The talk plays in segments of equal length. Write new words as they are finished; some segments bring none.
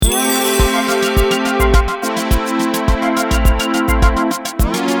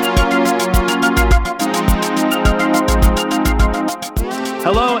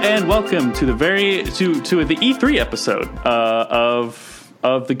welcome to the E3 episode of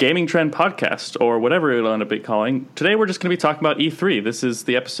the Gaming Trend podcast, or whatever it'll end up calling. Today we're just going to be talking about E3. This is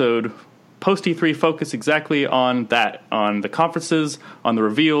the episode post E3 focused exactly on that, on the conferences, on the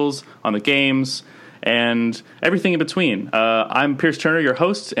reveals, on the games, and everything in between. I'm Pierce Turner, your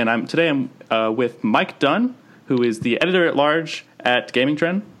host, and today I'm with Mike Dunn, who is the editor-at-large at Gaming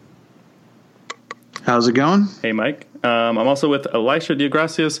Trend. How's it going? Hey, Mike. I'm also with Elisha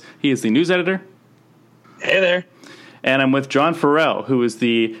DeGracias. He is the news editor. Hey there. And I'm with John Farrell, who is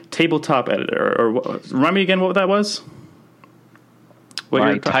the tabletop editor. Or remind me again what that was?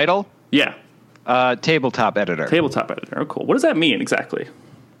 My title? Yeah. Tabletop editor. Tabletop editor. Oh, cool. What does that mean exactly?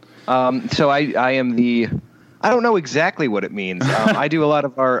 So I am the... I don't know exactly what it means. I do a lot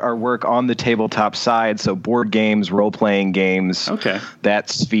of our work on the tabletop side, so board games, role-playing games,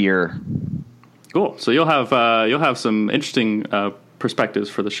 that sphere. Cool. So you'll have some interesting perspectives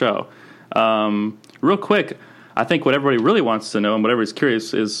for the show. Real quick, I think what everybody really wants to know and what everybody's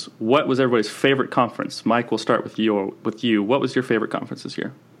curious is, what was everybody's favorite conference? Mike, we'll start with you. What was your favorite conference this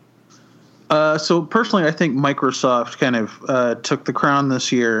year? So personally, I think Microsoft kind of took the crown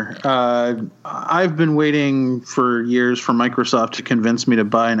this year. I've been waiting for years for Microsoft to convince me to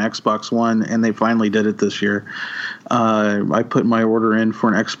buy an Xbox One, and they finally did it this year. I put my order in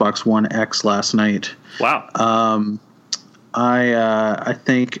for an Xbox One X last night. Wow. I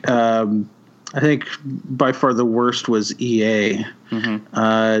think by far the worst was EA.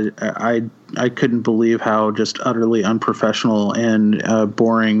 Mm-hmm. I couldn't believe how just utterly unprofessional and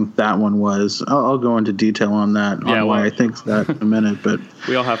boring that one was. I'll go into detail on that, why I think that in a minute. But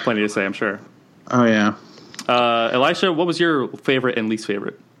we all have plenty to say, I'm sure. Oh, yeah. Elisha, what was your favorite and least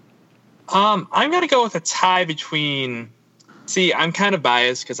favorite? I'm going to go with a tie between... See, I'm kind of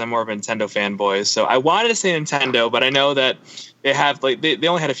biased because I'm more of a Nintendo fanboy, so I wanted to say Nintendo, but I know that they have they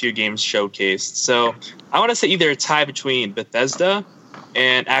only had a few games showcased. So I want to say either a tie between Bethesda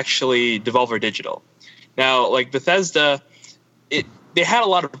and actually Devolver Digital. Now, Bethesda, they had a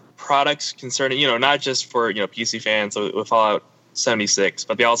lot of products concerning, not just for PC fans with Fallout 76,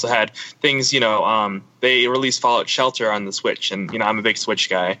 but they also had things, they released Fallout Shelter on the Switch, and I'm a big Switch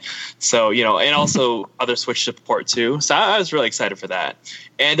guy, so and also other Switch support too, so I was really excited for that.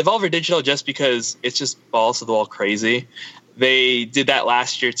 And Devolver Digital, just because it's just balls to the wall crazy. They did that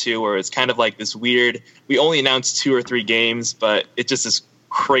last year too, where it's kind of like this weird, we only announced 2 or 3 games, but it's just this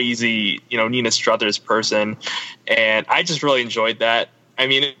crazy Nina Struthers person, and I just really enjoyed that. I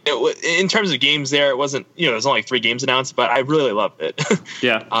mean, in terms of games there, it wasn't, there's only 3 games announced, but I really loved it.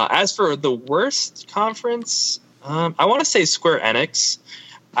 Yeah. As for the worst conference, I want to say Square Enix.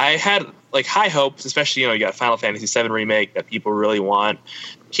 I had high hopes, especially, you got Final Fantasy VII Remake that people really want.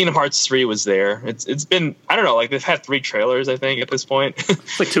 Kingdom Hearts 3 was there. It's been, I don't know, they've had 3 trailers, I think, at this point.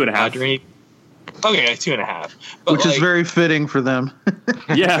 It's 2.5. Okay, 2.5. But which is very fitting for them.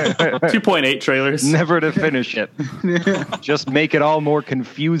 Yeah, 2.8 trailers. Never to finish it. Just make it all more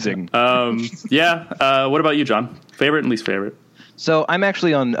confusing. What about you, John? Favorite and least favorite? So I'm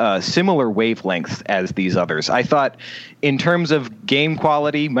actually on similar wavelengths as these others. I thought in terms of game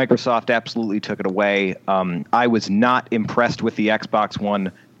quality, Microsoft absolutely took it away. I was not impressed with the Xbox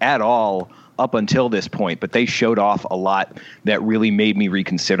One at all up until this point, but they showed off a lot that really made me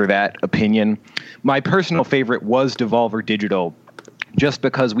reconsider that opinion. My personal favorite was Devolver Digital, just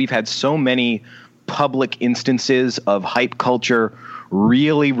because we've had so many public instances of hype culture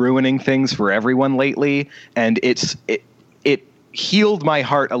really ruining things for everyone lately, and it healed my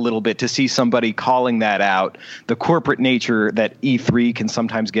heart a little bit to see somebody calling that out, the corporate nature that E3 can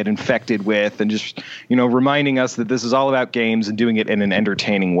sometimes get infected with, and just, reminding us that this is all about games and doing it in an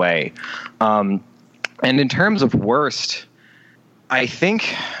entertaining way. And in terms of worst, I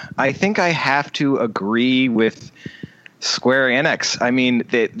think I have to agree with Square Enix. I mean,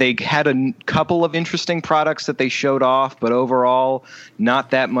 they had a couple of interesting products that they showed off, but overall,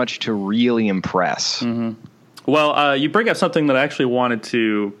 not that much to really impress. Mm-hmm. Well, you bring up something that I actually wanted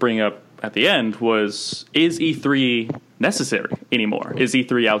to bring up at the end is E3 necessary anymore? Is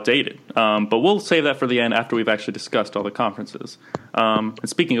E3 outdated? But we'll save that for the end after we've actually discussed all the conferences. And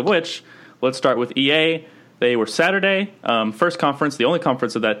speaking of which, let's start with EA. They were Saturday, first conference, the only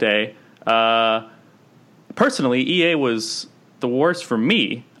conference of that day. Personally, EA was the worst for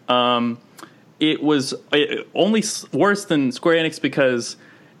me. It was only worse than Square Enix because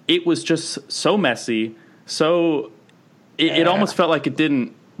it was just so messy. So it almost felt like it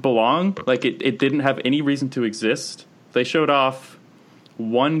didn't belong, like it didn't have any reason to exist. They showed off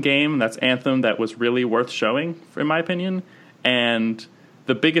one game, that's Anthem, that was really worth showing, in my opinion. And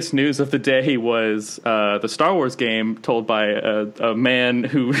the biggest news of the day was the Star Wars game told by a man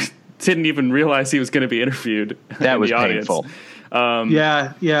who didn't even realize he was going to be interviewed. That in was the painful.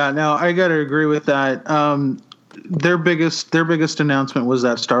 Yeah. No, I got to agree with that. Their biggest announcement was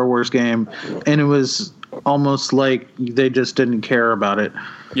that Star Wars game, and it was almost like they just didn't care about it.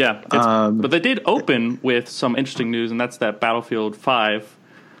 Yeah, but they did open with some interesting news, and that's that Battlefield 5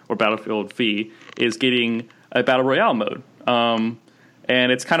 or Battlefield V is getting a Battle Royale mode.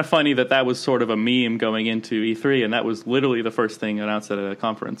 And it's kind of funny that was sort of a meme going into E3, and that was literally the first thing announced at a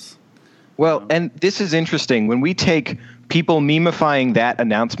conference. Well, and this is interesting. When we take people memifying that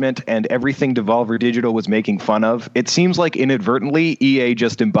announcement and everything Devolver Digital was making fun of, it seems like inadvertently EA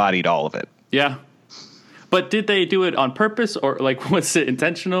just embodied all of it. Yeah. But did they do it on purpose, or like was it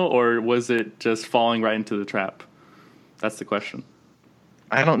intentional, or was it just falling right into the trap? That's the question.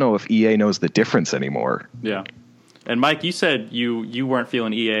 I don't know if EA knows the difference anymore. Yeah. And Mike, you said you weren't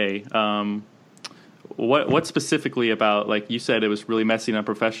feeling EA. What specifically about, like you said, it was really messy and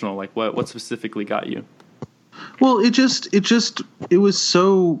unprofessional. Like what specifically got you? Well, it was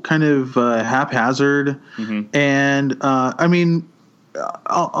so kind of haphazard, and I mean,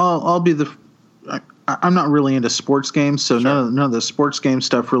 I'll be the. I'm not really into sports games, so Sure. none of the sports game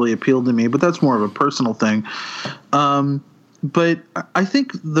stuff really appealed to me. But that's more of a personal thing. But I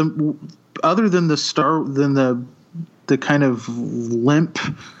think other than the kind of limp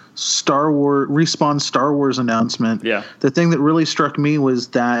Respawn Star Wars announcement, Yeah. the thing that really struck me was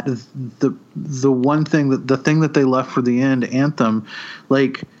that the thing that they left for the end, Anthem,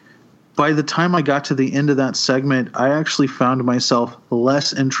 like by the time I got to the end of that segment, I actually found myself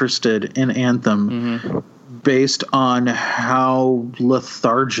less interested in Anthem based on how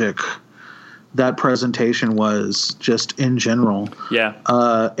lethargic that presentation was just in general. Yeah.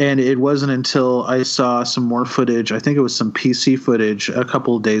 And it wasn't until I saw some more footage, I think it was some PC footage a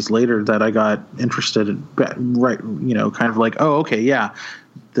couple of days later, that I got interested in, right, kind of like, oh, okay, yeah,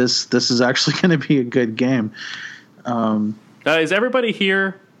 this is actually going to be a good game. Is everybody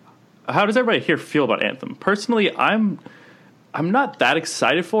here? How does everybody here feel about Anthem? Personally, I'm not that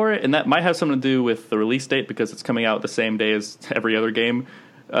excited for it, and that might have something to do with the release date because it's coming out the same day as every other game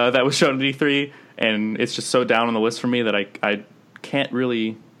that was shown at E3, and it's just so down on the list for me that I can't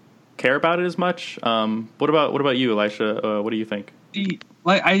really care about it as much. What about you, Elisha? What do you think?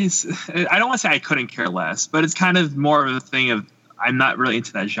 Like I don't want to say I couldn't care less, but it's kind of more of a thing of I'm not really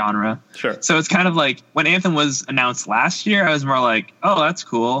into that genre. Sure. So it's kind of like when Anthem was announced last year, I was more like, oh, that's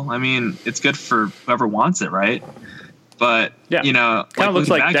cool. I mean, it's good for whoever wants it, right? But Yeah. Kind of looks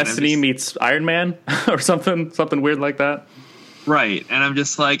like Destiny meets Iron Man or something weird like that. Right, and I'm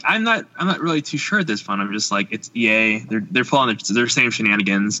just like, I'm not really too sure at this point. I'm just like, it's EA. They're pulling their same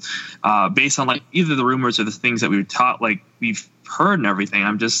shenanigans, based on like either the rumors or the things that we've heard and everything.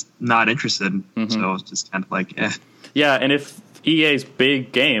 I'm just not interested. So it's just kind of like, eh. Yeah, and if EA's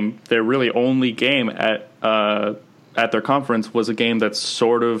big game, their really only game at their conference was a game that's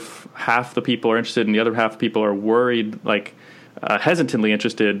sort of half the people are interested and the other half people are worried, like hesitantly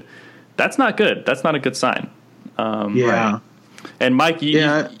interested, that's not good. That's not a good sign. Yeah. Right. And Mike, you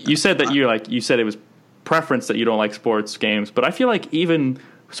said that you said it was preference that you don't like sports games, but I feel like even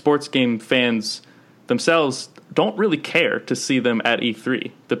sports game fans themselves don't really care to see them at E3.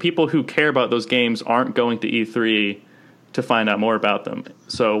 The people who care about those games aren't going to E3 to find out more about them.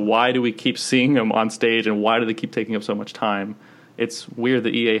 So why do we keep seeing them on stage, and why do they keep taking up so much time? It's weird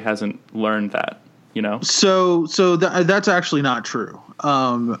that EA hasn't learned that, So that's actually not true.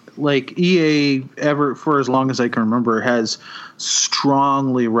 Like EA, for as long as I can remember, has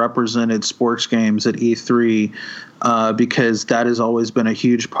strongly represented sports games at E3 because that has always been a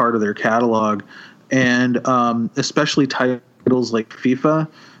huge part of their catalog, and especially titles like FIFA,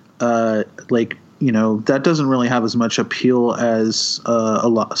 that doesn't really have as much appeal as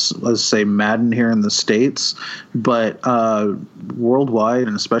say Madden here in the States, but worldwide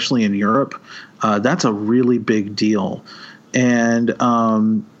and especially in Europe, that's a really big deal. And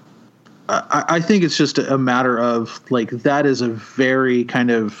I think it's just a matter of like that is a very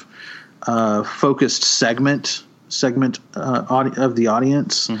kind of focused segment of the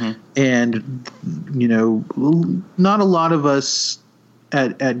audience, and not a lot of us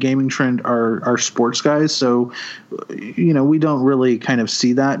at Gaming Trend are sports guys, so we don't really kind of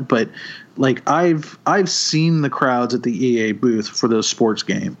see that. But like I've seen the crowds at the EA booth for those sports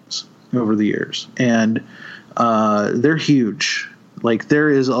games over the years, and they're huge. Like there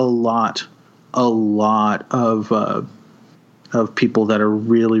is a lot of people that are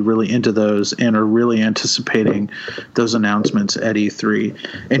really, really into those and are really anticipating those announcements at E3.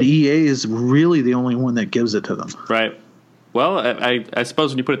 And EA is really the only one that gives it to them. Right. Well, I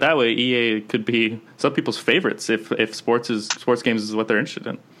suppose when you put it that way, EA could be some people's favorites if sports games is what they're interested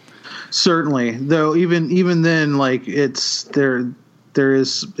in. Certainly, though, even then, like it's there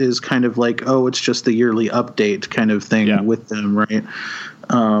is kind of like, oh, it's just the yearly update kind of thing with them, right?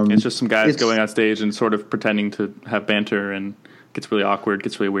 It's just some guys going on stage and sort of pretending to have banter, and gets really awkward,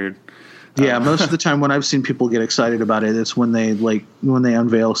 gets really weird. Yeah, most of the time when I've seen people get excited about it, it's when they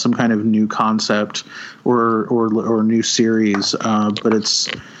unveil some kind of new concept or new series. But it's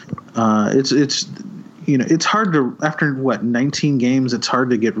it's hard to, after 19 games, it's hard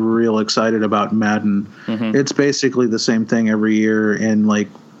to get real excited about Madden. Mm-hmm. It's basically the same thing every year, and like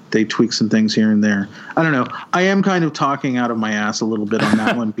they tweak some things here and there. I don't know. I am kind of talking out of my ass a little bit on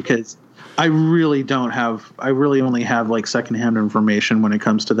that one because I really only have like secondhand information when it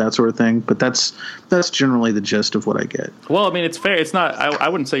comes to that sort of thing, but that's generally the gist of what I get. Well, I mean, it's fair. It's not, I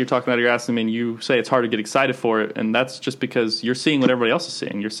wouldn't say you're talking out of your ass. I mean, you say it's hard to get excited for it, and that's just because you're seeing what everybody else is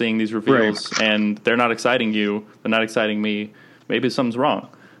seeing. You're seeing these reveals, right, and they're not exciting you. They're not exciting me. Maybe something's wrong.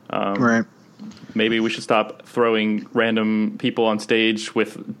 Right. Maybe we should stop throwing random people on stage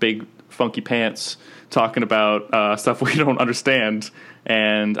with big funky pants talking about stuff we don't understand.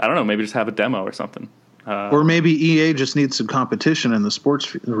 And I don't know, maybe just have a demo or something. Or maybe EA just needs some competition in the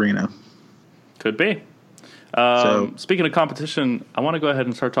sports arena. Could be. Speaking of competition, I want to go ahead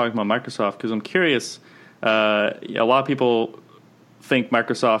and start talking about Microsoft because I'm curious. A lot of people think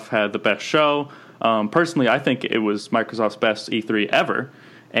Microsoft had the best show. Personally, I think it was Microsoft's best E3 ever.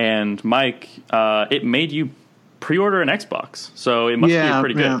 And Mike, it made you pre-order an Xbox, so it must be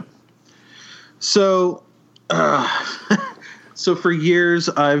pretty good. So, so for years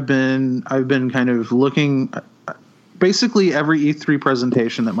I've been kind of looking. Basically, every E3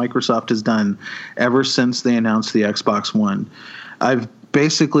 presentation that Microsoft has done ever since they announced the Xbox One, I've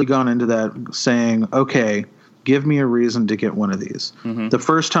basically gone into that saying, okay, give me a reason to get one of these. Mm-hmm. The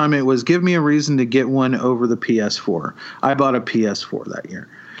first time it was, give me a reason to get one over the PS4. I bought a PS4 that year.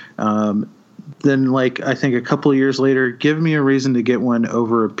 Then, like, I think a couple of years later, give me a reason to get one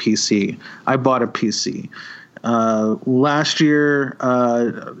over a PC. I bought a PC. Last year,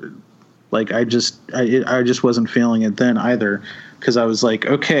 I just wasn't feeling it then either, because I was like,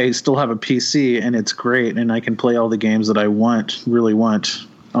 okay, still have a PC and it's great, and I can play all the games that I really want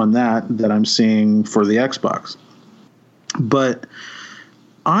on that I'm seeing for the Xbox. But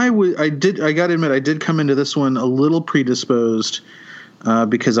I got to admit, I did come into this one a little predisposed.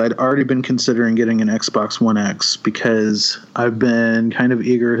 Because I'd already been considering getting an Xbox One X because I've been kind of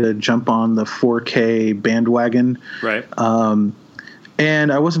eager to jump on the 4K bandwagon. Right.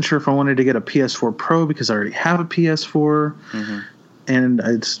 And I wasn't sure if I wanted to get a PS4 Pro because I already have a PS4. Mm-hmm. And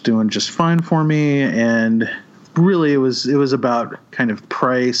it's doing just fine for me. And really it was about kind of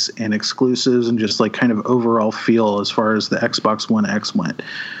price and exclusives and just like kind of overall feel as far as the Xbox One X went.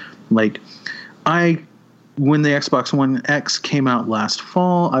 Like, when the Xbox One X came out last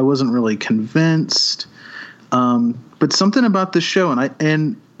fall, I wasn't really convinced. But something about the show,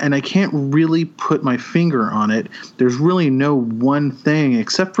 and I can't really put my finger on it. There's really no one thing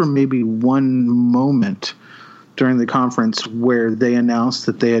except for maybe one moment during the conference where they announced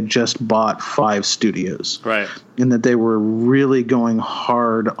that they had just bought 5 studios, right, and that they were really going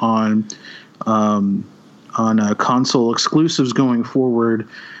hard on console exclusives going forward.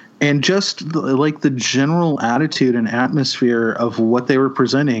 And just like the general attitude and atmosphere of what they were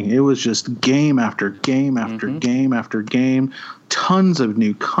presenting, it was just game after game after mm-hmm. game after game, tons of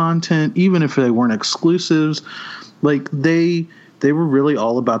new content, even if they weren't exclusives. Like they were really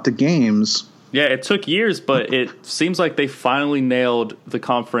all about the games. Yeah, it took years, but it seems like they finally nailed the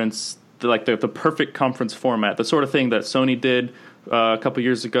conference, the perfect conference format, the sort of thing that Sony did a couple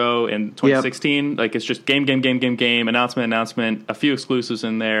years ago in 2016. Yep. Like, it's just game, announcement, a few exclusives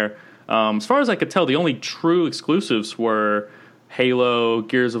in there. As far as I could tell, the only true exclusives were Halo,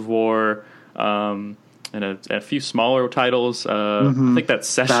 Gears of War, and a few smaller titles. Mm-hmm. I think that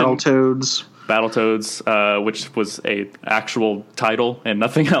Session... Battletoads, which was a actual title and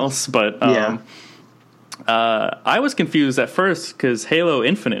nothing else. But I was confused at first because Halo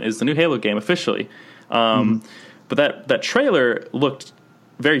Infinite is the new Halo game officially. But that trailer looked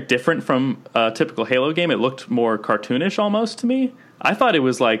very different from a typical Halo game. It looked more cartoonish almost to me. I thought it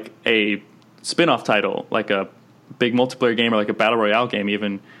was like a spin-off title, like a big multiplayer game or like a battle royale game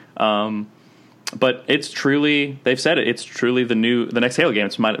even. But it's truly, they've said it, it's truly the next Halo game.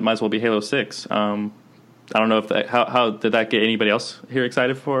 It might as well be Halo 6. I don't know if how did that get anybody else here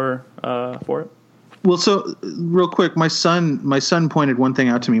excited for it? Well, so real quick, my son pointed one thing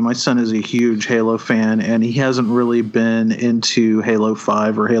out to me. My son is a huge Halo fan, and he hasn't really been into Halo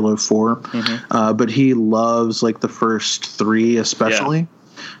 5 or Halo 4, mm-hmm. But he loves like the first 3 especially.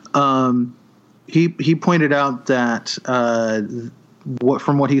 Yeah. He pointed out that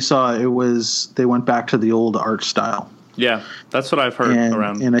from what he saw, they went back to the old art style. Yeah, that's what I've heard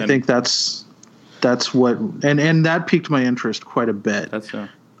around. And I think that's what and that piqued my interest quite a bit. That's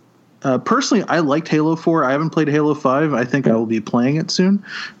personally, I liked Halo 4. I haven't played Halo 5. I think I will be playing it soon.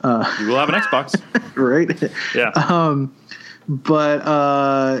 You will have an Xbox, right? Yeah. But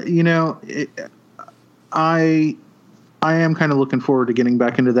I am kind of looking forward to getting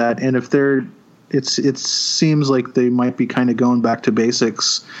back into that. And if it seems like they might be kind of going back to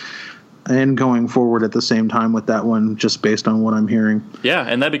basics and going forward at the same time with that one, just based on what I'm hearing. Yeah,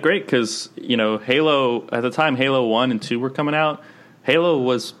 and that'd be great because Halo at the time, Halo 1 and 2 were coming out. Halo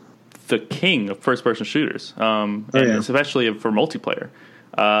was the king of first-person shooters, especially for multiplayer.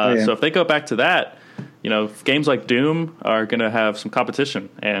 So if they go back to that, games like Doom are going to have some competition,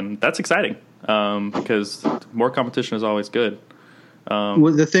 and that's exciting because more competition is always good.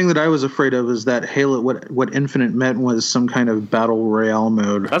 Well, the thing that I was afraid of is that Halo, what Infinite meant was some kind of battle royale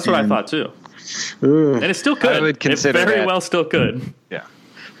mode. That's what I thought too. And it still could. I would consider it very that. well still could. Yeah.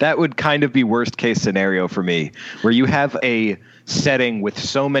 That would kind of be worst case scenario for me, where you have a setting with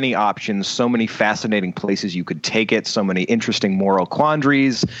so many options, so many fascinating places you could take it, so many interesting moral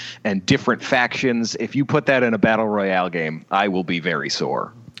quandaries and different factions. If you put that in a battle royale game, I will be very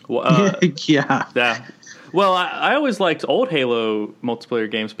sore. Well, yeah. Well, I always liked old Halo multiplayer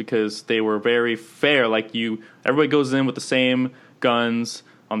games because they were very fair. Like everybody goes in with the same guns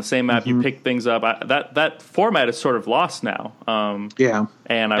on the same map. You pick things up. That format is sort of lost now.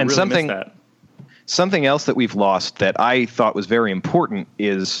 And I really miss that. Something else that we've lost that I thought was very important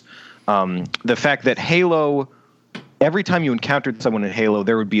is the fact that Halo, every time you encountered someone in Halo,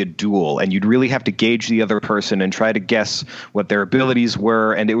 there would be a duel, and you'd really have to gauge the other person and try to guess what their abilities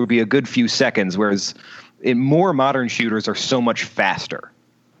were, and it would be a good few seconds, whereas in more modern shooters are so much faster.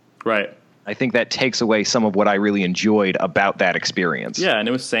 Right. I think that takes away some of what I really enjoyed about that experience. Yeah, and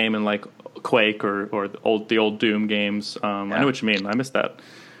it was same in like Quake or the old Doom games. I know what you mean. I missed that.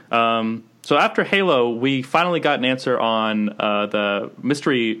 So after Halo, we finally got an answer on the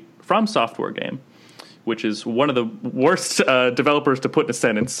mystery From Software game, which is one of the worst developers to put in a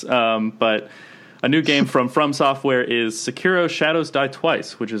sentence. But a new game from Software is Sekiro Shadows Die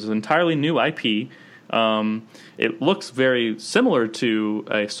Twice, which is an entirely new IP. It looks very similar to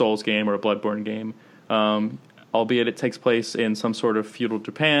a Souls game or a Bloodborne game, albeit it takes place in some sort of feudal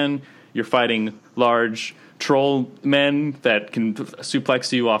Japan. You're fighting large troll men that can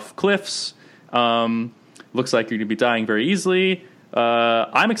suplex you off cliffs. Looks like you're going to be dying very easily.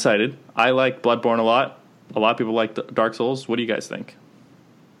 I'm excited. I like Bloodborne a lot. A lot of people like Dark Souls. What do you guys think?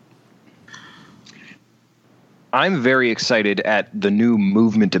 I'm very excited at the new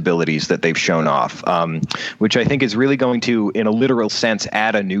movement abilities that they've shown off, which I think is really going to, in a literal sense,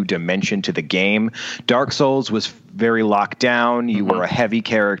 add a new dimension to the game. Dark Souls was very locked down. You were a heavy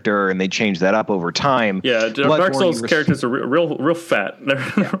character, and they changed that up over time. Yeah, Dark Souls characters are real fat.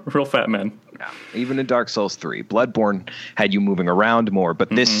 They're real fat men. Yeah. Even in Dark Souls 3. Bloodborne had you moving around more, but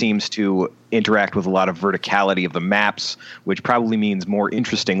this seems to interact with a lot of verticality of the maps, which probably means more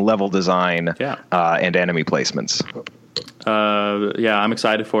interesting level design and enemy placements. I'm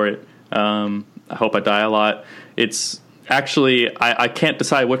excited for it. I hope I die a lot. It's actually, I can't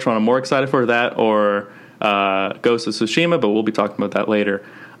decide which one I'm more excited for, that or Ghost of Tsushima, but we'll be talking about that later.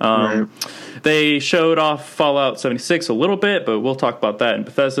 Right. They showed off Fallout 76 a little bit, but we'll talk about that in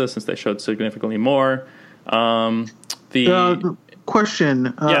Bethesda since they showed significantly more. Question.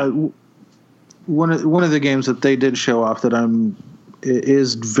 One of the games that they did show off that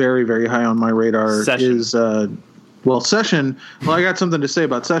is very, very high on my radar is Session. Well, I got something to say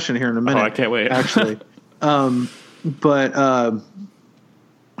about Session here in a minute. Oh, I can't wait. Actually. I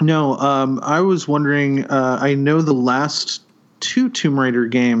was wondering, I know the last two Tomb Raider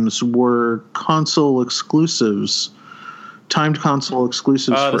games were console exclusives, timed console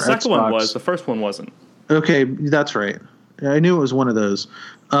exclusives for Xbox. The second one was. The first one wasn't. Okay, that's right. I knew it was one of those.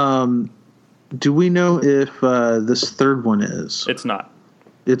 Do we know if this third one is? It's not.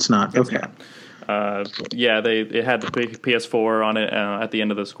 It's not. Okay. It had the PS4 on it at the end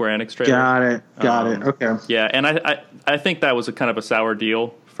of the Square Enix trailer. Got it. Okay. Yeah, and I think that was a kind of a sour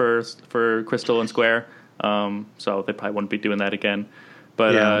deal for Crystal and Square. So they probably wouldn't be doing that again.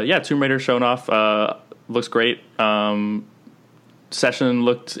 But Tomb Raider shown off. Looks great. Session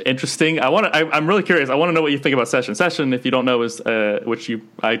looked interesting. I'm really curious. I want to know what you think about Session. Session, if you don't know, is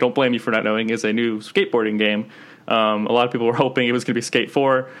I don't blame you for not knowing, is a new skateboarding game. A lot of people were hoping it was going to be Skate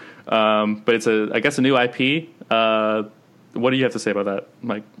 4, but it's I guess a new IP. What do you have to say about that,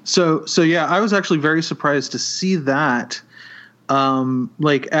 Mike? So I was actually very surprised to see that.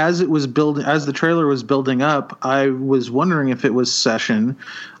 like as the trailer was building up, I was wondering if it was Session.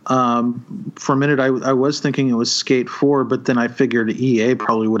 For a minute, I was thinking it was Skate 4, but then I figured EA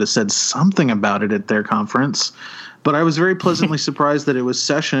probably would have said something about it at their conference. But I was very pleasantly surprised that it was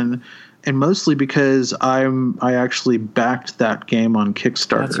Session, and mostly because I actually backed that game on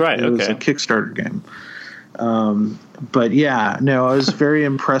Kickstarter. That's right. It was a Kickstarter game. But yeah, no, I was very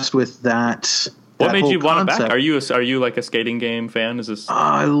impressed with that. What made you want to back? Are you like a skating game fan? Is this?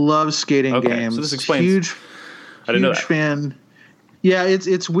 I love skating games. So this explains. I didn't know that. Fan. Yeah,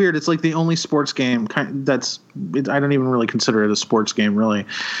 it's weird. It's like the only sports game I don't even really consider it a sports game, really,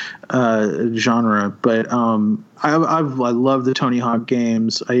 genre. But I love the Tony Hawk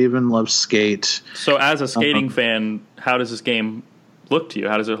games. I even love Skate. So, as a skating fan, how does this game look to you?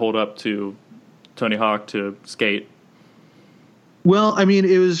 How does it hold up to Tony Hawk, to Skate? Well, I mean,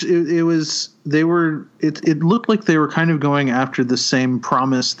 it looked like they were kind of going after the same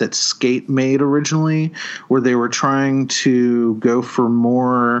promise that Skate made originally, where they were trying to go for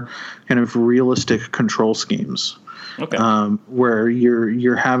more kind of realistic control schemes. Okay. Where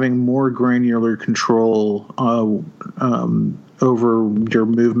you're having more granular control over your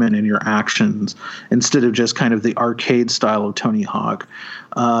movement and your actions instead of just kind of the arcade style of Tony Hawk.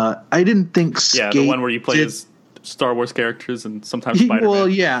 I didn't think Skate. Yeah, the one where you play as Star Wars characters and sometimes Spider-Man. Well,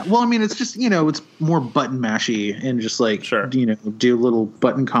 yeah. Well, I mean, it's just, it's more button mashy and just like, do little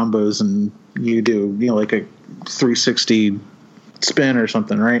button combos and you do, like a 360 spin or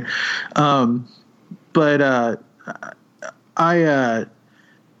something, right? But I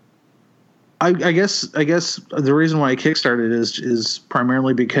guess the reason why I kickstarted is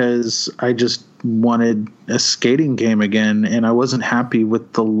primarily because I just wanted a skating game again, and I wasn't happy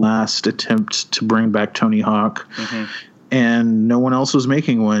with the last attempt to bring back Tony Hawk, and no one else was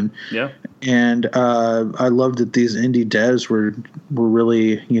making one. Yeah, and I loved that these indie devs were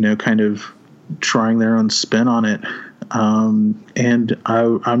really kind of trying their own spin on it, and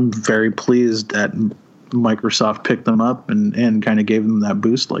I'm very pleased that Microsoft picked them up and kind of gave them that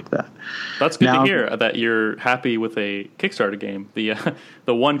boost like that. That's good to hear that you're happy with a Kickstarter game. The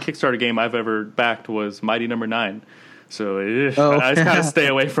one Kickstarter game I've ever backed was Mighty Number 9. So I just gotta stay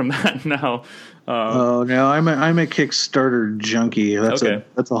away from that now. No, I'm a Kickstarter junkie. That's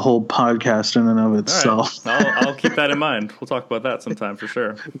a whole podcast in and of itself. Right. I'll keep that in mind. We'll talk about that sometime for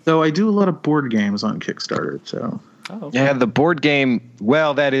sure. Though I do a lot of board games on Kickstarter, so. Oh, okay. Yeah, the board game,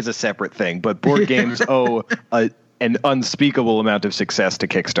 well, that is a separate thing, but board games owe an unspeakable amount of success to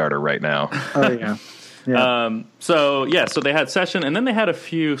Kickstarter right now. Oh, yeah. So they had Session, and then they had a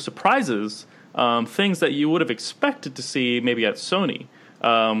few surprises, things that you would have expected to see maybe at Sony.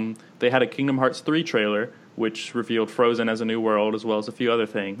 They had a Kingdom Hearts 3 trailer, which revealed Frozen as a new world, as well as a few other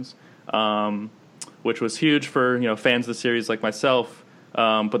things, which was huge for fans of the series like myself.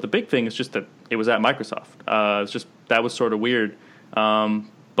 But the big thing is just that it was at Microsoft. It's just that was sort of weird.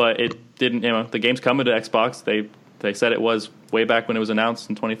 But it didn't. The game's coming to Xbox. They said it was way back when it was announced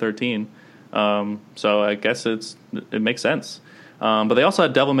in 2013. So I guess it makes sense. But they also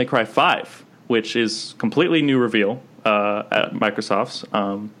had Devil May Cry 5, which is completely new reveal at Microsoft's.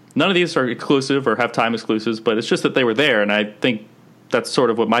 None of these are exclusive or have time exclusives, but it's just that they were there, and I think that's sort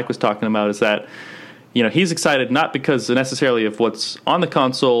of what Mike was talking about. Is that he's excited not because necessarily of what's on the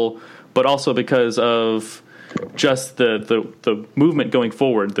console, but also because of just the movement going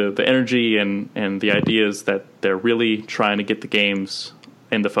forward, the energy and the ideas that they're really trying to get the games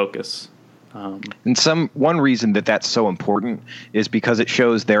in the focus. And one reason that's so important is because it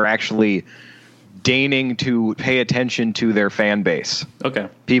shows they're actually deigning to pay attention to their fan base. Okay.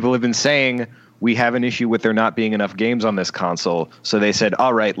 People have been saying we have an issue with there not being enough games on this console, so they said,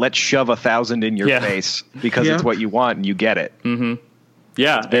 all right, let's shove 1,000 in your face because it's what you want and you get it. Mm-hmm.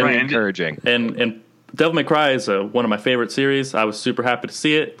 Yeah. It's very encouraging. And Devil May Cry is one of my favorite series. I was super happy to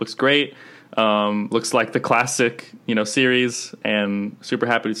see it. Looks great. Looks like the classic, series, and super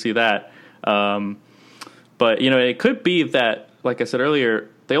happy to see that. But, it could be that, like I said earlier,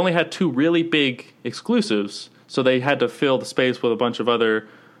 they only had 2 really big exclusives, so they had to fill the space with a bunch of other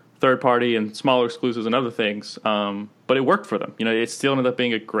third-party and smaller exclusives and other things. But it worked for them. It still ended up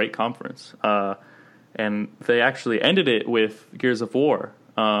being a great conference. And they actually ended it with Gears of War,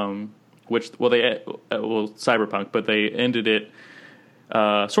 Cyberpunk, but they ended it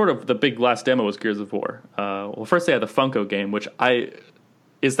sort of the big last demo was Gears of War. First they had the Funko game, which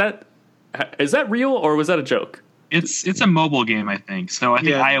is that real or was that a joke? It's a mobile game, I think. So I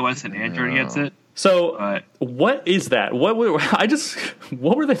think iOS and Android gets it. So what is that? What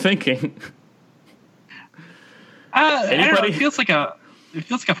were they thinking? I don't know. It feels like it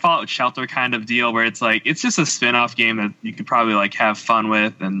feels like a Fallout Shelter kind of deal where it's like it's just a spin-off game that you could probably like have fun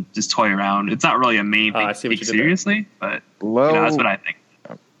with and just toy around. It's not really a main thing to take seriously, but that's what I think.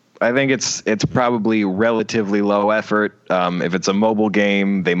 I think it's probably relatively low effort. If it's a mobile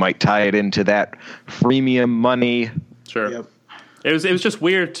game, they might tie it into that freemium money. Sure. Yep. It was just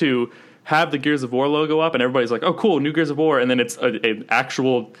weird to have the Gears of War logo up and everybody's like, oh, cool, new Gears of War. And then it's an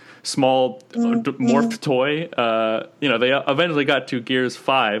actual small morphed toy. They eventually got to Gears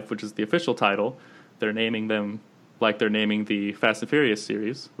 5, which is the official title. They're naming them like they're naming the Fast and Furious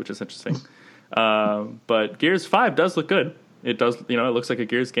series, which is interesting. But Gears 5 does look good. It does, it looks like a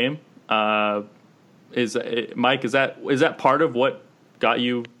Gears game. Mike, is that part of what got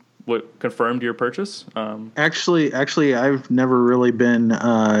you, what confirmed your purchase? Actually, I've never really been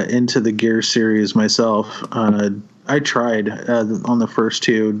into the Gears series myself. I tried on the first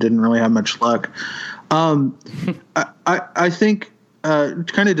two, didn't really have much luck. I think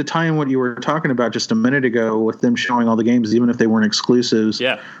kind of to tie in what you were talking about just a minute ago with them showing all the games, even if they weren't exclusives.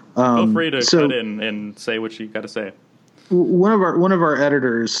 Yeah, feel free to cut in and say what you got to say. One of our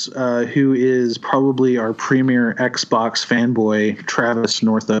editors, who is probably our premier Xbox fanboy, Travis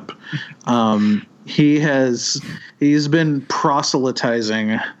Northup, he's been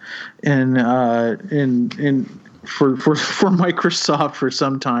proselytizing for Microsoft for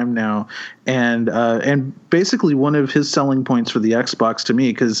some time now, and basically one of his selling points for the Xbox to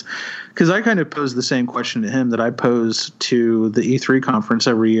me, because I kind of pose the same question to him that I pose to the E3 conference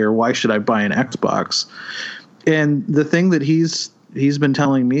every year: why should I buy an Xbox? And the thing that he's been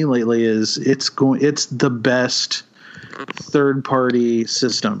telling me lately is it's the best third-party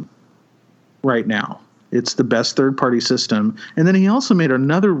system right now. It's the best third-party system. And then he also made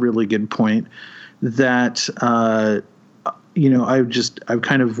another really good point that I've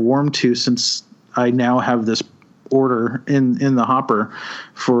kind of warmed to since I now have this order in the hopper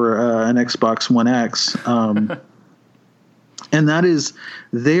for an Xbox One X. And that is,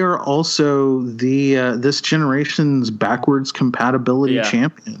 they are also this generation's backwards compatibility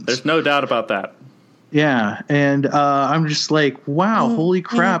champions. There's no doubt about that. Yeah, and I'm just like, wow, holy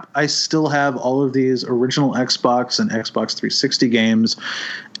crap! I still have all of these original Xbox and Xbox 360 games,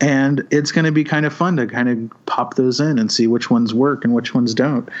 and it's going to be kind of fun to kind of pop those in and see which ones work and which ones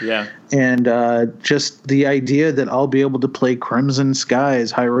don't. Yeah, and just the idea that I'll be able to play Crimson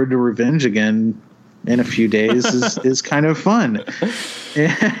Skies: High Road to Revenge again in a few days is kind of fun.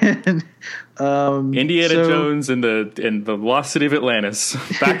 And Indiana Jones and the Lost City of Atlantis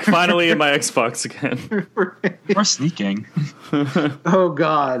back finally in my Xbox again. Or sneaking. Oh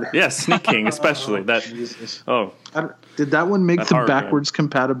God. Yes, sneaking especially. Jesus. Did that one make the backwards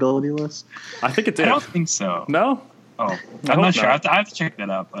compatibility list? I think it did. I don't think so. No? Oh, I'm not sure. I have to check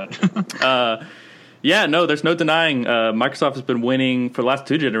that out. But yeah, no, there's no denying Microsoft has been winning for the last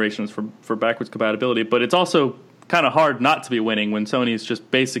two generations for backwards compatibility, but it's also kind of hard not to be winning when Sony's just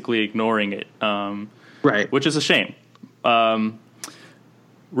basically ignoring it, right? Which is a shame.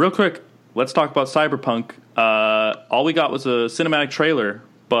 Real quick, let's talk about Cyberpunk. All we got was a cinematic trailer,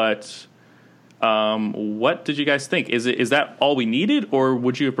 but what did you guys think? Is that all we needed, or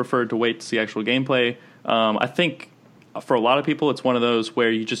would you have preferred to wait to see actual gameplay? I think for a lot of people, it's one of those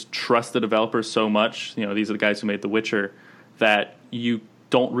where you just trust the developers so much. These are the guys who made The Witcher, that you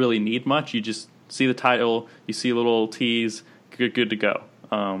don't really need much. You just see the title, you see a little tease, good to go.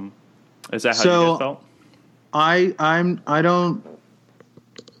 Is that how you guys felt? I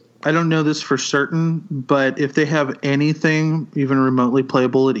don't know this for certain, but if they have anything even remotely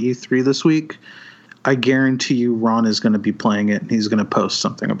playable at E3 this week, I guarantee you Ron is going to be playing it and he's going to post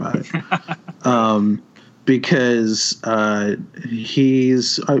something about it. Because we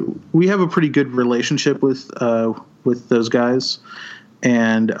have a pretty good relationship with those guys,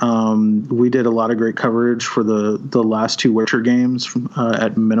 and we did a lot of great coverage for the last two Witcher games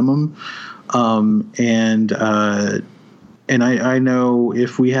at minimum, and I know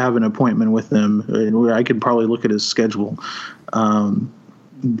if we have an appointment with them, I could probably look at his schedule.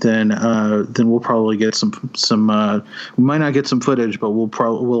 Then we'll probably get some. We might not get some footage, but we'll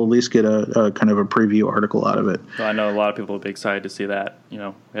at least get a kind of a preview article out of it. Well, I know a lot of people will be excited to see that.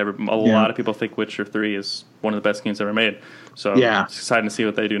 A lot of people think Witcher 3 is one of the best games ever made. So it's exciting to see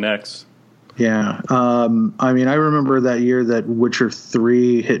what they do next. Yeah, I remember that year that Witcher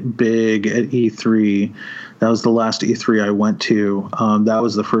 3 hit big at E3. That was the last E3 I went to. That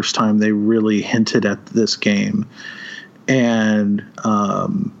was the first time they really hinted at this game. And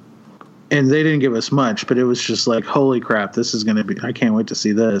they didn't give us much, but it was just like, holy crap, this is going to be, I can't wait to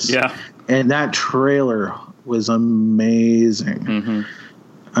see this. Yeah. And that trailer was amazing.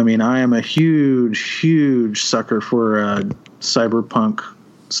 I mean, I am a huge sucker for cyberpunk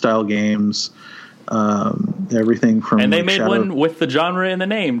style games. Everything from and they made one with the genre in the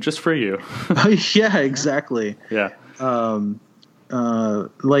name just for you. Yeah, exactly. Yeah. I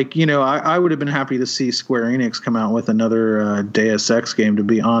would have been happy to see Square Enix come out with another Deus Ex game, to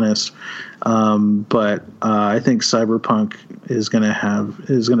be honest. But I think Cyberpunk is going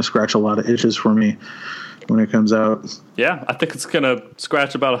to scratch a lot of itches for me when it comes out. Yeah, I think it's going to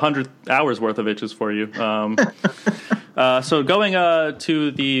scratch about 100 hours worth of itches for you. So going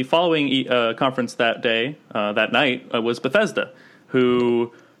to the following conference that night was Bethesda,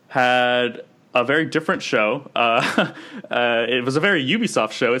 who had a very different show. It was a very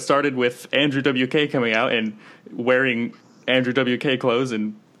Ubisoft show. It started with Andrew WK coming out and wearing Andrew WK clothes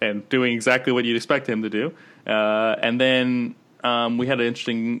and doing exactly what you'd expect him to do. And then we had an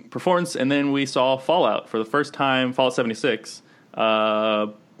interesting performance, and then we saw Fallout for the first time, Fallout 76. It's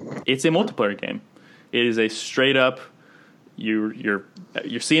a multiplayer game. It is a straight up, you're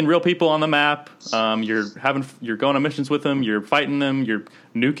seeing real people on the map. You're going on missions with them. You're fighting them. You're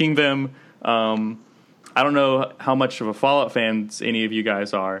nuking them. I don't know how much of a Fallout fans any of you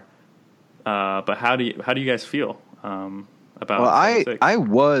guys are, but how do you guys feel about? Well, I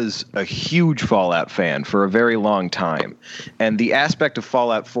was a huge Fallout fan for a very long time, and the aspect of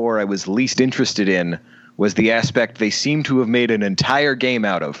Fallout 4 I was least interested in was the aspect they seem to have made an entire game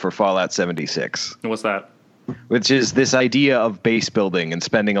out of for Fallout 76. And what's that? Which is this idea of base building and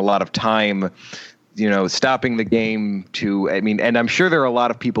spending a lot of time, stopping the game and I'm sure there are a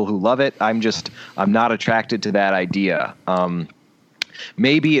lot of people who love it. I'm not attracted to that idea.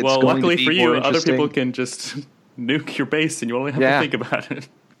 Maybe it's going to be luckily for you, other interesting. people can just nuke your base and you only have to think about it.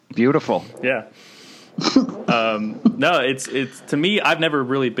 Beautiful. Yeah. No, it's to me, I've never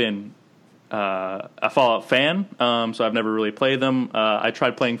really been a Fallout fan, so I've never really played them. I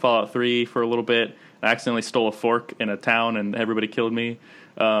tried playing Fallout 3 for a little bit. I accidentally stole a fork in a town and everybody killed me.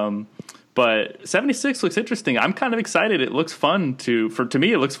 But 76 looks interesting. I'm kind of excited. It looks fun to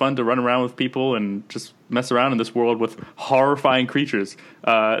me. It looks fun to run around with people and just mess around in this world with horrifying creatures.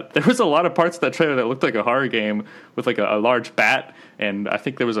 There was a lot of parts of that trailer that looked like a horror game with like a large bat, and I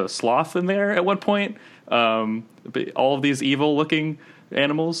think there was a sloth in there at one point. All of these evil-looking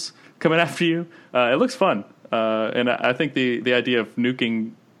animals coming after you. It looks fun, and I think the idea of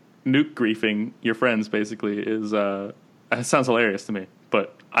nuke griefing your friends basically is it sounds hilarious to me.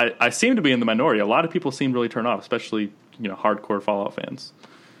 But I seem to be in the minority. A lot of people seem really turned off, especially hardcore Fallout fans.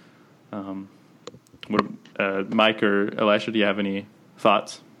 Mike or Elisha, do you have any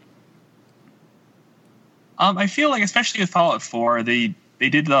thoughts? I feel like, especially with Fallout 4, they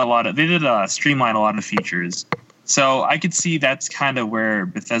did streamline a lot of features. So I could see that's kind of where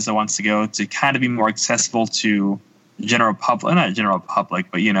Bethesda wants to go, to kind of be more accessible to the general public, not general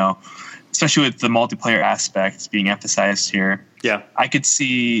public, but especially with the multiplayer aspects being emphasized here. Yeah, I could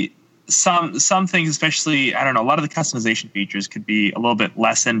see some things, especially, I don't know, a lot of the customization features could be a little bit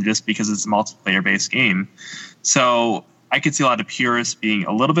lessened just because it's a multiplayer-based game. So I could see a lot of purists being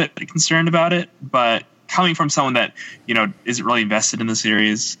a little bit concerned about it, but coming from someone that, isn't really invested in the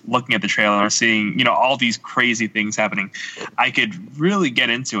series, looking at the trailer, seeing, all these crazy things happening, I could really get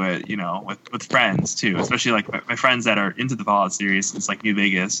into it, with friends too, especially like my friends that are into the Fallout series since like New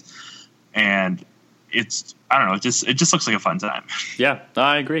Vegas. And it's, I don't know, it just looks like a fun time. Yeah,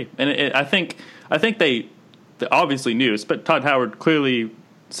 I agree. And I think they obviously knew, but Todd Howard clearly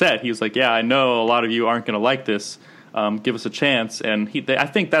said, he was like, yeah, I know a lot of you aren't going to like this. Give us a chance. And I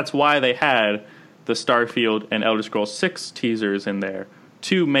think that's why they had the Starfield and Elder Scrolls 6 teasers in there,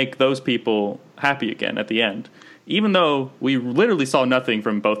 to make those people happy again at the end. Even though we literally saw nothing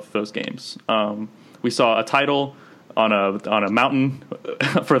from both of those games. We saw a title on a mountain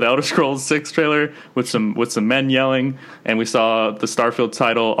for the Elder Scrolls 6 trailer with some men yelling, and we saw the Starfield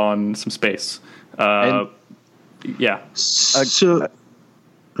title on some space. Yeah.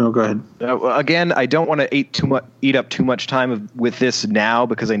 Go ahead. Again, I don't want to eat up too much time with this now,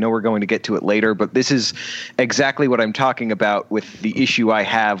 because I know we're going to get to it later, but this is exactly what I'm talking about with the issue I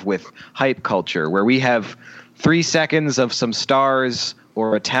have with hype culture, where we have 3 seconds of some stars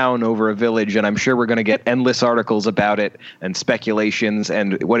or a town over a village, and I'm sure we're going to get endless articles about it and speculations,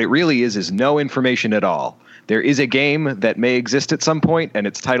 and what it really is no information at all. There is a game that may exist at some point, and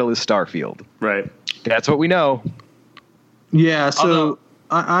its title is Starfield. Right. That's what we know. Yeah, so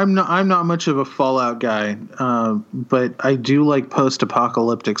I'm not much of a Fallout guy, but I do like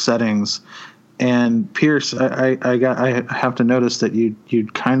post-apocalyptic settings. And Pierce, I have to notice that you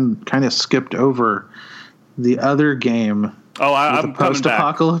kind of skipped over the other game Oh, I'm coming back.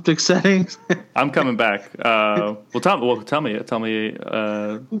 Post-apocalyptic settings. I'm coming back. Tell me. What do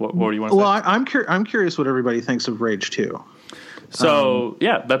you want to say? Well, I'm curious what everybody thinks of Rage 2. So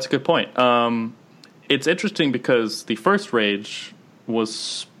yeah, that's a good point. It's interesting because the first Rage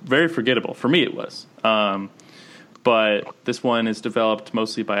was very forgettable. For me, it was. But this one is developed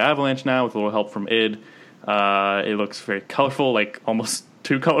mostly by Avalanche now with a little help from id. It looks very colorful, like almost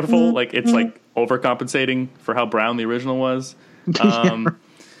too colorful. Like it's like overcompensating for how brown the original was.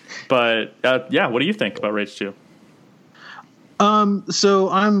 But what do you think about Rage 2? So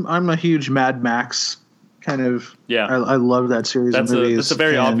I'm a huge Mad Max kind of. Yeah, I love that series of movies. That's a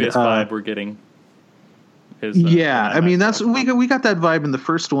very obvious vibe we're getting. I mean that's we got that vibe in the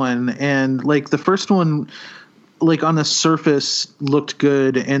first one, and like the first one, like on the surface looked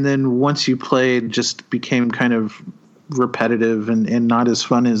good, and then once you played, just became kind of repetitive and not as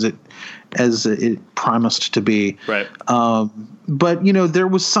fun as it promised to be. Right. But there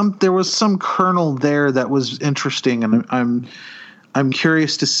was some kernel there that was interesting, and I'm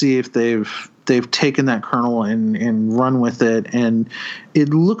curious to see if they've taken that kernel and run with it, and it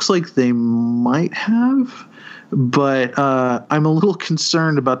looks like they might have. But I'm a little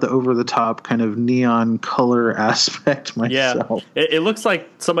concerned about the over-the-top kind of neon color aspect myself. Yeah, it looks like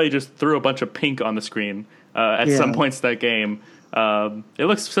somebody just threw a bunch of pink on the screen at some points in that game. It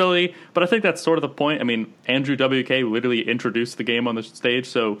looks silly, but I think that's sort of the point. I mean, Andrew WK literally introduced the game on the stage,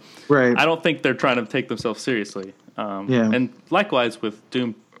 so I don't think they're trying to take themselves seriously. And likewise with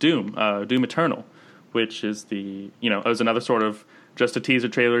Doom Eternal, which is it was another sort of just a teaser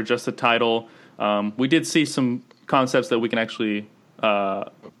trailer, just a title. We did see some concepts that we can actually,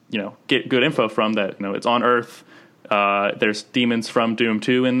 get good info from. That it's on Earth. There's demons from Doom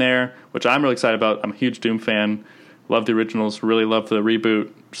 2 in there, which I'm really excited about. I'm a huge Doom fan. Love the originals. Really love the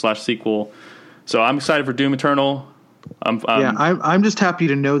reboot / sequel. So I'm excited for Doom Eternal. I'm just happy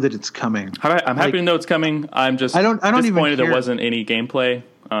to know that it's coming. I'm happy to know it's coming. I'm just disappointed there wasn't any gameplay.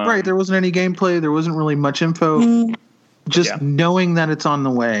 Right, there wasn't any gameplay. There wasn't really much info. Just knowing that it's on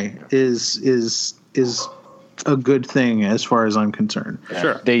the way is a good thing as far as I'm concerned.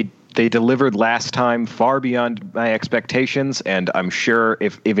 Sure. They delivered last time far beyond my expectations, and I'm sure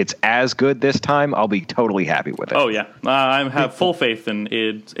if it's as good this time, I'll be totally happy with it. Oh yeah, I have full faith in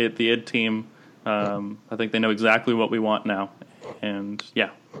the id team. I think they know exactly what we want now, and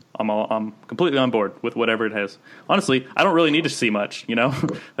I'm completely on board with whatever it has. Honestly, I don't really need to see much. I know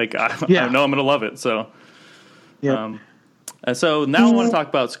I'm going to love it. So and so now I want to talk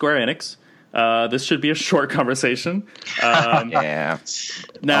about Square Enix. This should be a short conversation. Now,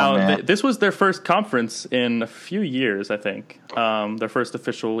 this was their first conference in a few years, I think. Their first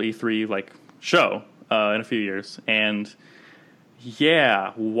official E3 show in a few years. And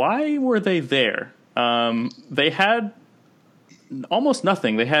why were they there? They had almost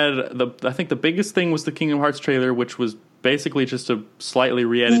nothing. They had I think the biggest thing was the Kingdom Hearts trailer, which was basically just a slightly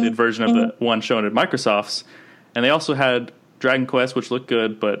re-edited version of the one shown at Microsoft's. And they also had Dragon Quest, which looked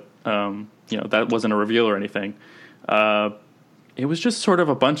good, but that wasn't a reveal or anything. It was just sort of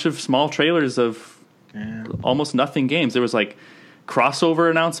a bunch of small trailers of almost nothing games. There was crossover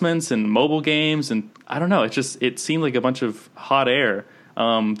announcements and mobile games, and I don't know. It seemed like a bunch of hot air.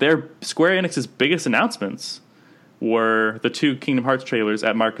 Their Square Enix's biggest announcements were the two Kingdom Hearts trailers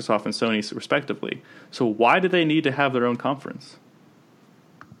at Microsoft and Sony, respectively. So why did they need to have their own conference?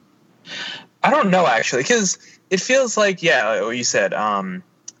 I don't know, actually, because it feels like, what you said,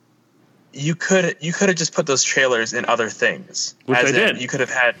 you could have just put those trailers in other things. Which they did. You could have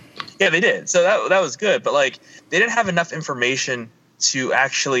had, they did. So that was good, but they didn't have enough information to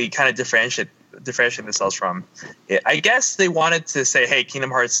actually kind of differentiate themselves from. I guess they wanted to say, hey, Kingdom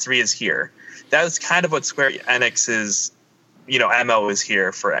Hearts 3 is here. That was kind of what Square Enix's, MO is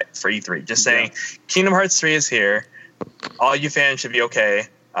here for E3. Just saying, Kingdom Hearts 3 is here. All you fans should be okay.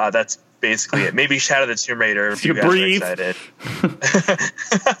 That's basically it. Maybe Shadow the Tomb Raider if you guys are excited.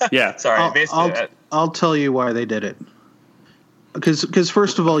 Sorry. I'll tell you why they did it. Because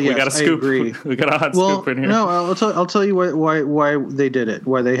first of all, yes, we got a scoop. I agree. We got a hot scoop in here. No, I'll tell you why they did it.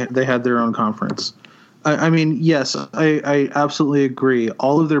 Why they had their own conference. I mean, yes, I absolutely agree.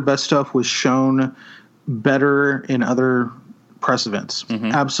 All of their best stuff was shown better in other press events.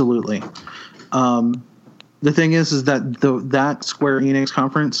 Mm-hmm. Absolutely. The thing is that that Square Enix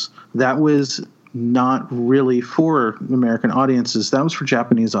conference, that was not really for American audiences. That was for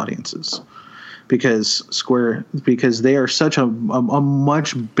Japanese audiences, because they are such a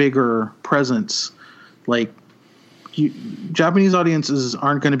much bigger presence. Japanese audiences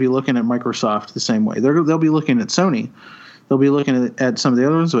aren't going to be looking at Microsoft the same way. They'll be looking at Sony. They'll be looking at some of the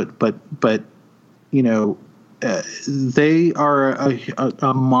others, but they are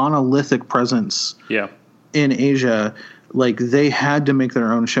a monolithic presence. Yeah. In Asia, like they had to make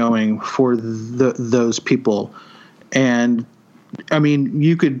their own showing for those people, and I mean,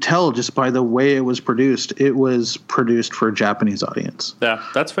 you could tell just by the way it was produced. It was produced for a Japanese audience. Yeah,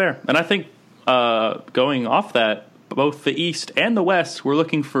 that's fair. And I think going off that, both the East and the West were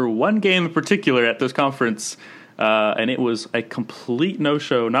looking for one game in particular at this conference, and it was a complete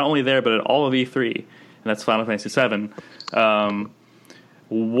no-show, not only there, but at all of E3, and that's Final Fantasy VII.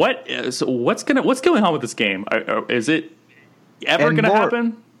 What's going on with this game? Is it ever going to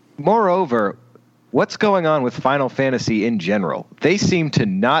happen? Moreover, what's going on with Final Fantasy in general? They seem to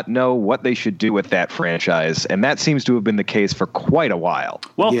not know what they should do with that franchise, and that seems to have been the case for quite a while.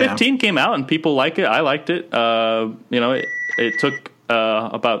 Well, 15 came out, and people like it. I liked it. It took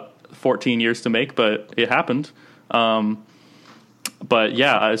about 14 years to make, but it happened. But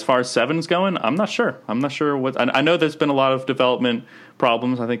yeah, as far as 7's going, I'm not sure. I know there's been a lot of development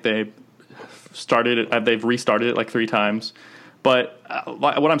problems. I think they've restarted it like 3 times. But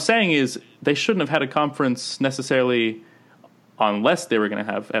what I'm saying is they shouldn't have had a conference necessarily unless they were going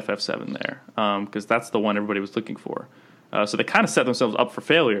to have FF7 there, because that's the one everybody was looking for. So they kind of set themselves up for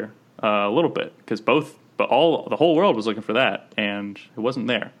failure a little bit, because the whole world was looking for that, and it wasn't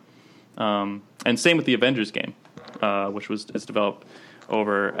there. And same with the Avengers game, which is developed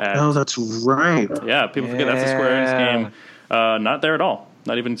over at... Oh, that's right. Yeah, people forget that's a Square Enix game. Not there at all.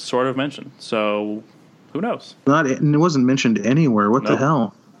 Not even sort of mentioned. So who knows? It wasn't mentioned anywhere. What the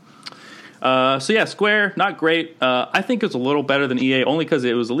hell? So yeah, Square, not great. I think it was a little better than EA, only because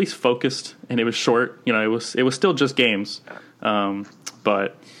it was at least focused and it was short. It was still just games.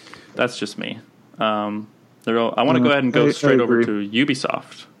 But that's just me. I want to go ahead and go straight over to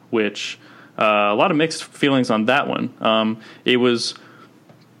Ubisoft, which a lot of mixed feelings on that one. It was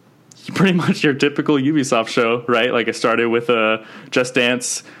pretty much your typical Ubisoft show, right? Like it started with Just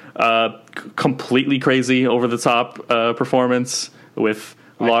Dance, completely crazy, over the top performance with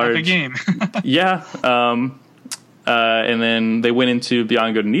large like a game. Yeah. And then they went into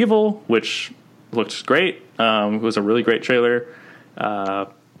Beyond Good and Evil, which looks great. It was a really great trailer.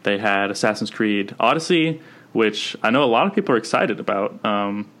 They had Assassin's Creed Odyssey, which I know a lot of people are excited about.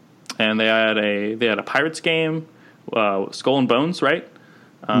 And they had a Pirates game, Skull and Bones, right?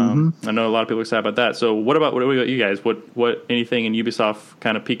 I know a lot of people are excited about that. So what about you guys? What anything in Ubisoft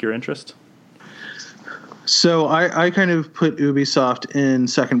kind of pique your interest? So I kind of put Ubisoft in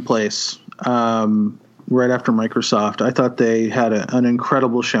second place, right after Microsoft. I thought they had an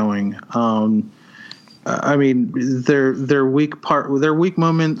incredible showing. I mean, their weak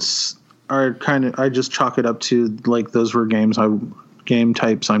moments are kind of, I just chalk it up to like those were game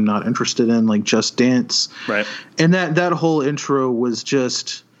types I'm not interested in, like Just Dance. Right. And that whole intro was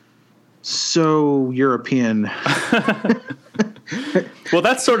just so European. Well,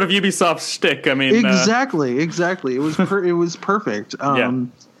 that's sort of Ubisoft's shtick. I mean, exactly. It was perfect.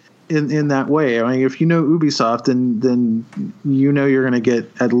 In that way. I mean, if you know Ubisoft, then you know you're going to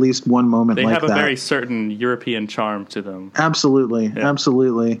get at least one moment like that. They have a very certain European charm to them. Absolutely. But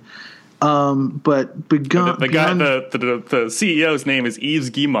the CEO's name is Yves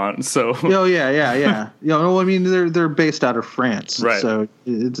Guillemot. So oh yeah. I mean they're based out of France, right? So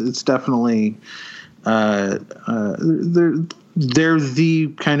it's definitely they're the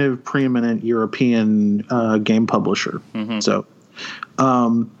kind of preeminent European game publisher. So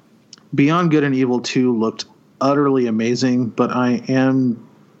Beyond Good and Evil 2 looked utterly amazing, but I am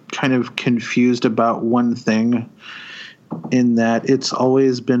kind of confused about one thing, in that it's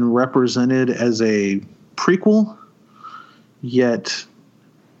always been represented as a prequel, yet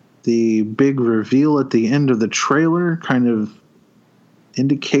the big reveal at the end of the trailer kind of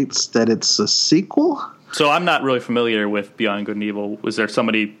indicates that it's a sequel. So I'm not really familiar with Beyond Good and Evil. Was there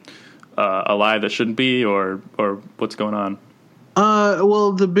somebody alive that shouldn't be, or what's going on?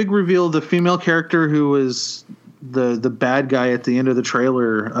 Well, the big reveal, the female character who was the bad guy at the end of the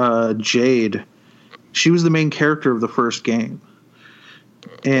trailer, Jade, she was the main character of the first game.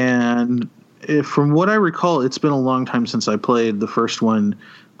 And from what I recall, it's been a long time since I played the first one,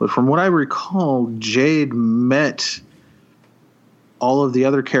 but from what I recall, Jade met all of the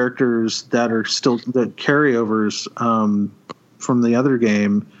other characters that are still the carryovers from the other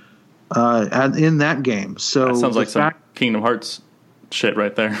game in that game. So that sounds like some Kingdom Hearts shit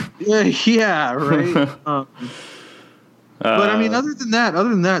right there. Yeah, right. But I mean, other than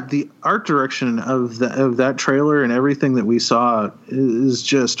that, the art direction of that trailer and everything that we saw is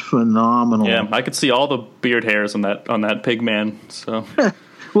just phenomenal. Yeah, I could see all the beard hairs on that pig man. So,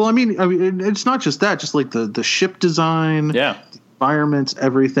 well, I mean, it's not just that, just like the ship design. Yeah, environments,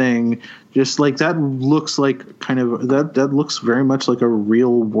 everything, just like that looks like kind of that looks very much like a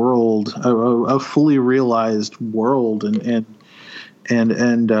real world, a fully realized world, and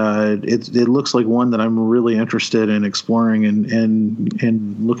it looks like one that I'm really interested in exploring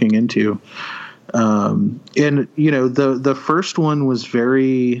and looking into. And the first one was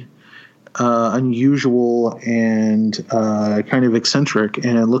very unusual and kind of eccentric,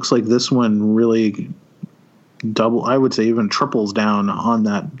 and it looks like this one really I would say even triples down on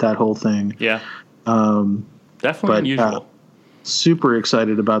that whole thing. Yeah. Definitely unusual. Super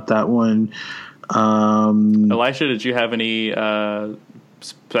excited about that one. Elisha, did you have any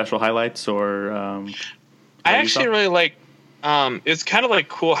special highlights or? I actually really like. It's kind of like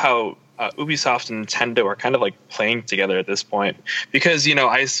cool how Ubisoft and Nintendo are kind of like playing together at this point, because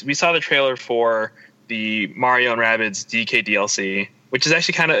we saw the trailer for the Mario and Rabbids DK DLC, which is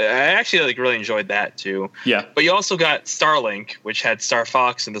actually I actually like really enjoyed that too. Yeah. But you also got Starlink, which had Star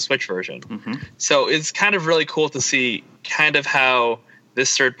Fox in the Switch version. Mm-hmm. So it's kind of really cool to see kind of how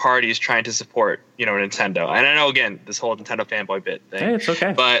this third party is trying to support, Nintendo. And I know, again, this whole Nintendo fanboy bit thing. Hey, it's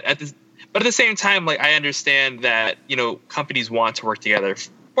okay. But at the same time, like, I understand that, companies want to work together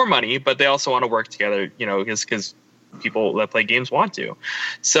for money, but they also want to work together, because people that play games want to.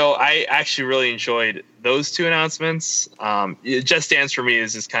 So I actually really enjoyed those two announcements. Just Dance for me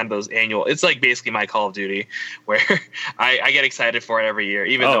is just kind of those annual. It's like basically my Call of Duty, where I get excited for it every year,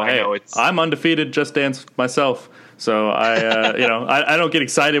 even though I know it's. I'm undefeated Just Dance myself, so I I don't get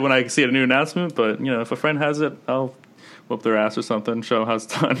excited when I see a new announcement. But if a friend has it, I'll whoop their ass or something, show how it's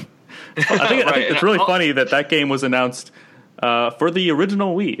done. I think it's really funny that game was announced for the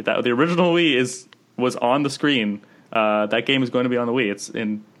original Wii. That the original Wii was on the screen. That game is going to be on the Wii. It's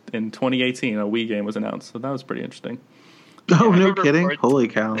in 2018. A Wii game was announced, so that was pretty interesting. Oh, no kidding! Holy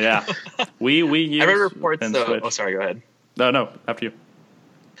cow! Yeah, Wii. I read reports. Oh, sorry. Go ahead. No, after you.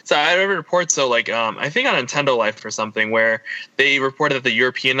 So I read reports. So I think on Nintendo Life or something, where they reported that the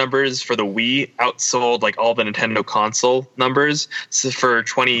European numbers for the Wii outsold like all the Nintendo console numbers. So for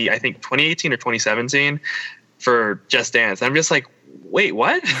 2018 or 2017 for Just Dance. I'm just like, wait,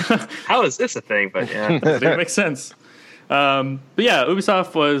 what? How is this a thing? But yeah, it makes sense. But yeah,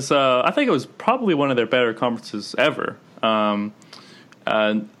 Ubisoft was, I think it was probably one of their better conferences ever. For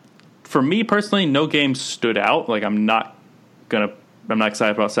me personally, no game stood out. Like, I'm not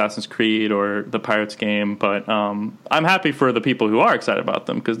excited about Assassin's Creed or the Pirates game, but I'm happy for the people who are excited about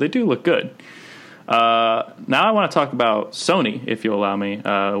them because they do look good. Now I want to talk about Sony, if you allow me,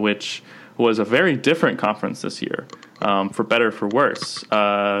 which was a very different conference this year, for better or for worse.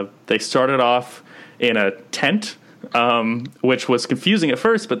 They started off in a tent, which was confusing at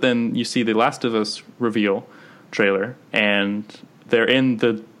first, but then you see the Last of Us reveal trailer, and they're in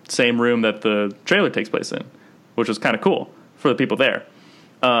the same room that the trailer takes place in, which was kind of cool for the people there.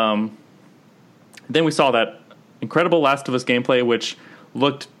 Then we saw that incredible Last of Us gameplay, which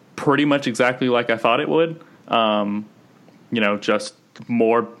looked pretty much exactly like I thought it would. Just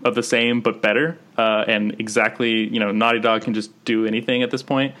more of the same but better, and exactly, Naughty Dog can just do anything at this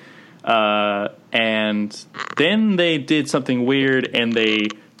point. And then they did something weird, and they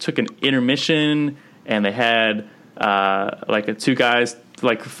took an intermission, and they had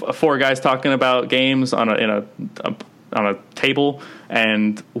four guys talking about games on a table,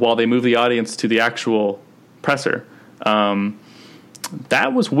 and while they moved the audience to the actual presser.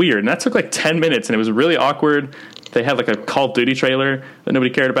 That was weird, and that took like 10 minutes, and it was really awkward. They had like a Call of Duty trailer that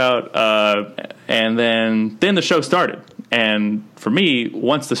nobody cared about, and then the show started. And for me,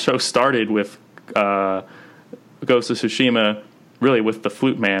 once the show started with Ghost of Tsushima, really with the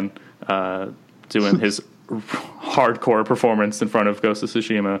flute man doing his hardcore performance in front of Ghost of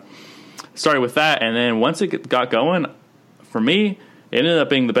Tsushima, started with that, and then once it got going, for me, it ended up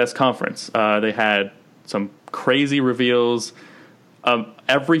being the best conference. They had some crazy reveals.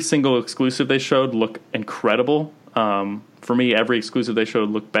 Every single exclusive they showed looked incredible. For me, every exclusive they showed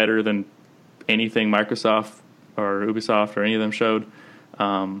looked better than anything Microsoft or Ubisoft or any of them showed.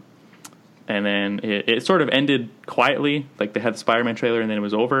 And then it sort of ended quietly. Like, they had the Spider-Man trailer and then it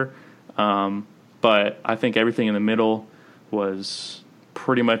was over. But I think everything in the middle was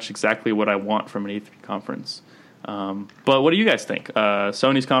pretty much exactly what I want from an E3 conference. But what do you guys think?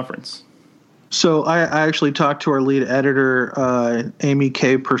 Sony's conference. So I actually talked to our lead editor, Amy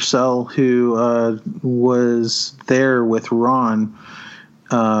K. Purcell, who was there with Ron,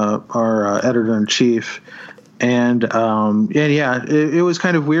 our editor-in-chief. And it was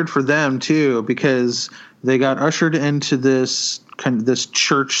kind of weird for them, too, because they got ushered into this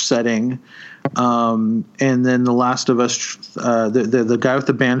church setting And then The Last of Us, the guy with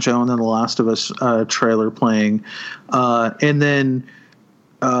the banjo, and then The Last of Us trailer playing, and then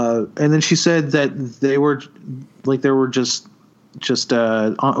she said that they were just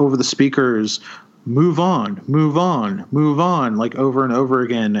over the speakers, move on, like over and over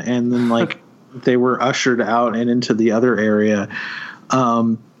again, and then like they were ushered out and into the other area.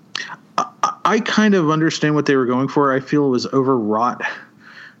 I kind of understand what they were going for. I feel it was overwrought.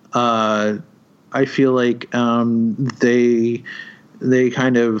 I feel like they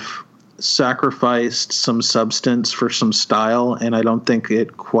kind of sacrificed some substance for some style, and I don't think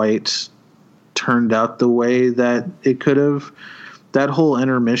it quite turned out the way that it could have. That whole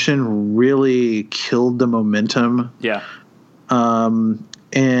intermission really killed the momentum. Yeah.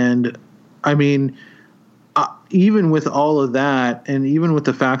 And I mean, even with all of that, and even with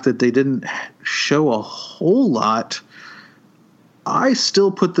the fact that they didn't show a whole lot, I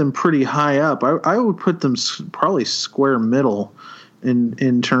still put them pretty high up. I would put them probably square middle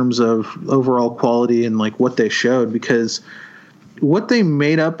in terms of overall quality and like what they showed, because what they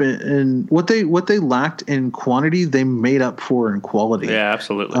made up and what they lacked in quantity, they made up for in quality. Yeah,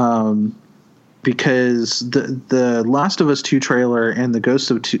 absolutely. Because the Last of Us 2 trailer and the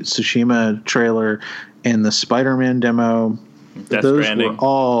Ghost of Tsushima trailer and the Spider-Man demo, Death those Stranding. were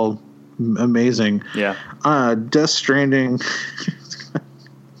all amazing. Yeah. Death Stranding,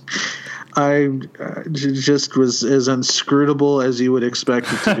 I just was as inscrutable as you would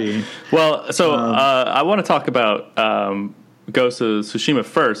expect it to be. Well, so I want to talk about Ghost of Tsushima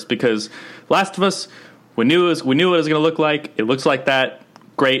first, because Last of Us, we knew what it was going to look like. It looks like that.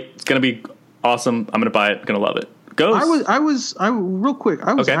 Great. It's going to be awesome. I'm going to buy it. Going to love it. Ghost. I was real quick.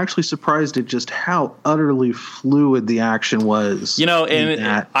 I was actually surprised at just how utterly fluid the action was.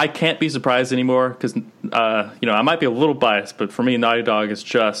 And I can't be surprised anymore because, I might be a little biased, but for me, Naughty Dog is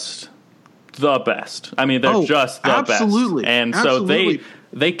just the best. I mean, they're just the absolutely. best. And absolutely. So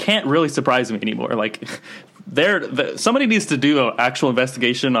they can't really surprise me anymore. Like, somebody needs to do an actual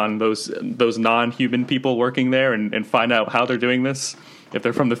investigation on those non-human people working there and find out how they're doing this, if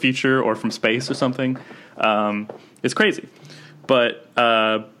they're from the future or from space or something. It's crazy. But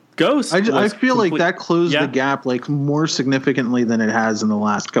Ghost, I feel like that closed the gap like more significantly than it has in the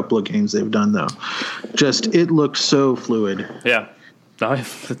last couple of games they've done, though. Just it looked so fluid. Yeah.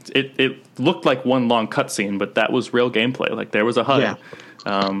 It looked like one long cutscene, but that was real gameplay. Like there was a HUD.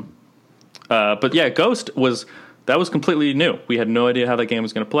 Yeah. But yeah, Ghost was completely new. We had no idea how that game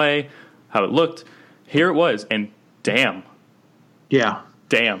was going to play, how it looked. Here it was, and damn. Yeah.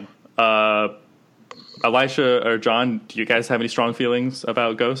 Damn. Elisha or John, do you guys have any strong feelings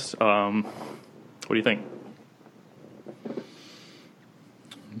about Ghost? What do you think?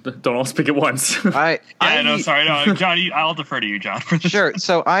 Don't all speak at once. Sorry, no, John, I'll defer to you, John. Sure.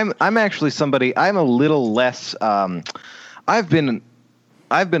 So I'm actually somebody. I'm a little less. I've been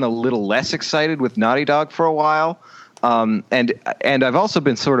a little less excited with Naughty Dog for a while, and I've also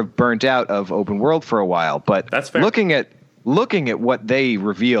been sort of burnt out of open world for a while. But that's fair. Looking at what they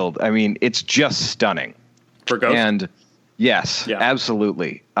revealed, I mean, it's just stunning. For Ghost? And yes, yeah.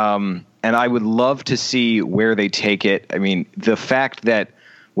 Absolutely. And I would love to see where they take it. I mean, the fact that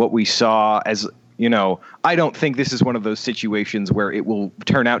what we saw as, I don't think this is one of those situations where it will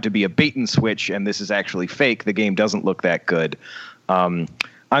turn out to be a bait and switch and this is actually fake. The game doesn't look that good. I'm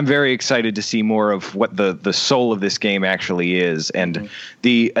very excited to see more of what the soul of this game actually is, and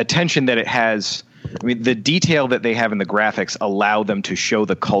the attention that it has. I mean, the detail that they have in the graphics allow them to show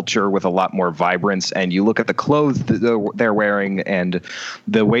the culture with a lot more vibrance. And you look at the clothes that they're wearing and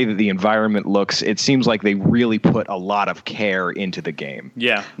the way that the environment looks, it seems like they really put a lot of care into the game.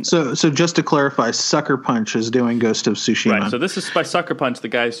 Yeah. So just to clarify, Sucker Punch is doing Ghost of Tsushima. Right. So this is by Sucker Punch, the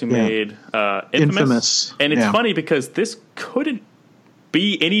guys who made Infamous. And it's funny because this couldn't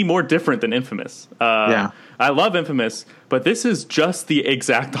be any more different than Infamous. I love Infamous, but this is just the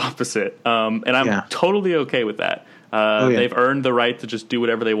exact opposite. And I'm totally okay with that. They've earned the right to just do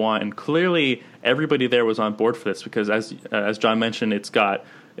whatever they want, and clearly everybody there was on board for this because, as John mentioned, it's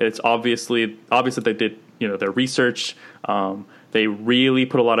obvious that they did their research. They really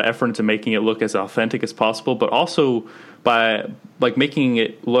put a lot of effort into making it look as authentic as possible, but also by making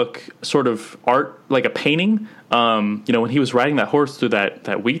it look sort of art, like a painting. When he was riding that horse through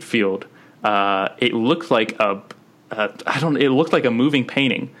that wheat field, it looked like it looked like a moving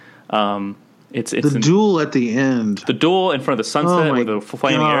painting. It's the duel at the end. The duel in front of the sunset with the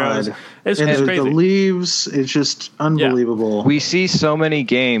flaming arrows. It's crazy. The leaves, it's just unbelievable. Yeah. We see so many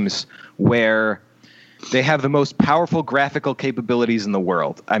games where They have the most powerful graphical capabilities in the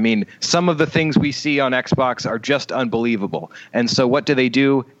world. I mean, some of the things we see on Xbox are just unbelievable. And so what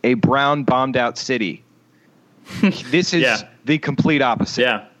do? A brown bombed out city. This is the complete opposite.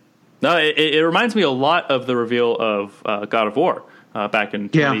 Yeah. No, it reminds me a lot of the reveal of God of War back in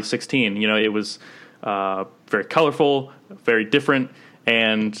 2016. You know, it was very colorful, very different,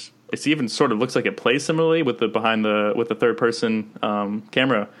 and it even sort of looks like it plays similarly with the third person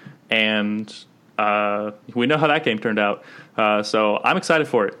camera. And we know how that game turned out. So I'm excited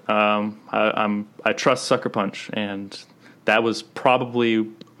for it. I trust Sucker Punch, and that was probably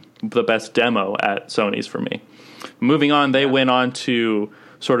the best demo at Sony's for me. Moving on, they went on to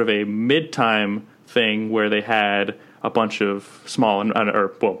sort of a mid-time thing where they had a bunch of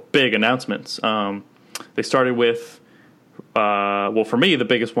big announcements. They started with, for me, the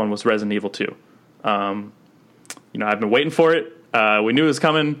biggest one was Resident Evil 2. I've been waiting for it. We knew it was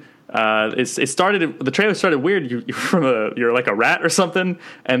coming. The trailer started weird. You're like a rat or something,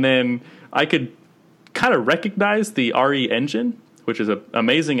 and then I could kind of recognize the RE engine, which is an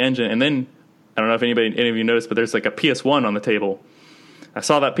amazing engine. And then I don't know if any of you noticed, but there's like a PS1 on the table. I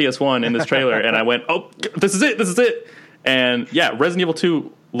saw that PS1 in this trailer, and I went, "Oh, this is it!" And yeah, Resident Evil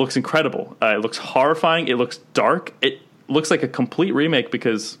 2 looks incredible. It looks horrifying. It looks dark. It looks like a complete remake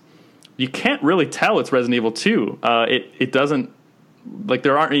because you can't really tell it's Resident Evil 2. It doesn't. Like,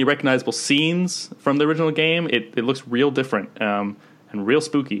 there aren't any recognizable scenes from the original game. It looks real different and real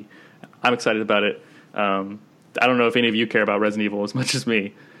spooky. I'm excited about it. I don't know if any of you care about Resident Evil as much as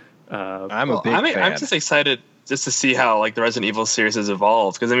me. I'm a big fan. I'm just excited just to see how like the Resident Evil series has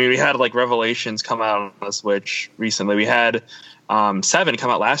evolved. Because I mean, we had like Revelations come out on the Switch recently. We had 7 come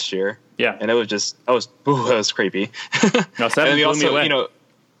out last year. Yeah, and it was creepy. No, 7 blew me away.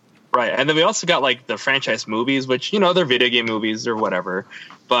 Right, and then we also got like the franchise movies, which they're video game movies or whatever,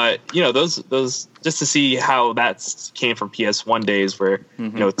 but those just to see how that came from PS1 days where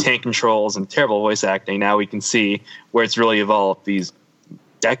tank controls and terrible voice acting. Now we can see where it's really evolved these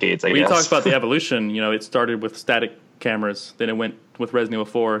decades. I guess. We talked about the evolution. It started with static cameras, then it went with Resident Evil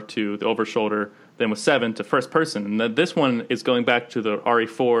 4 to the over shoulder, then with 7 to first person, and then this one is going back to the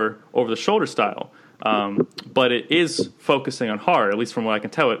RE4 over the shoulder style. But it is focusing on horror, at least from what I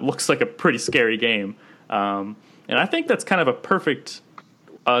can tell. It looks like a pretty scary game. And I think that's kind of a perfect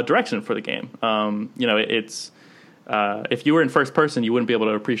direction for the game. It's if you were in first person, you wouldn't be able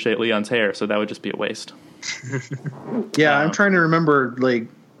to appreciate Leon's hair, so that would just be a waste. Yeah, I'm trying to remember. Like,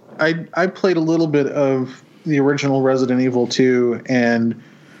 I played a little bit of the original Resident Evil 2, and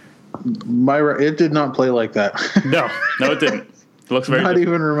it did not play like that. No, it didn't. It looks very not different.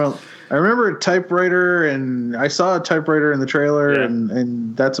 even remote. I remember a typewriter, and I saw a typewriter in the trailer,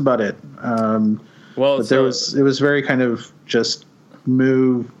 and that's about it. But it was very kind of just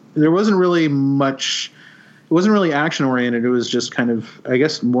move. There wasn't really much. It wasn't really action oriented. It was just kind of, I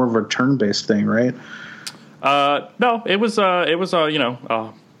guess, more of a turn based thing, right? No, it was it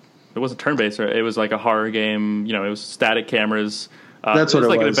wasn't turn based. It was like a horror game. It was static cameras. That's what it was.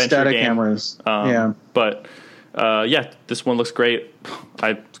 Like an adventure static game. Cameras. But this one looks great.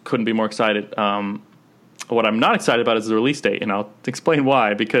 I couldn't be more excited. What I'm not excited about is the release date, and I'll explain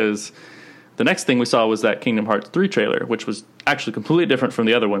why. Because the next thing we saw was that Kingdom Hearts 3 trailer, which was actually completely different from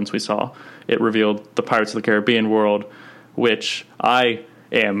the other ones we saw. It revealed the Pirates of the Caribbean world, which I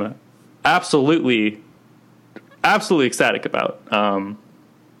am absolutely ecstatic about.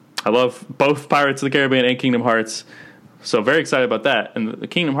 I love both Pirates of the Caribbean and Kingdom Hearts, so very excited about that. And the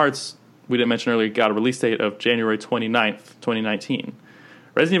Kingdom Hearts, we didn't mention earlier, got a release date of January 29th, 2019.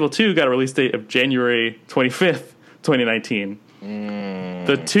 Resident Evil 2 got a release date of January 25th, 2019.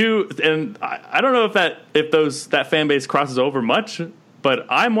 The two, and I don't know if that fan base crosses over much, but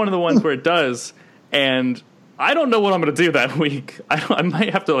I'm one of the ones where it does, and I don't know what I'm going to do that week. I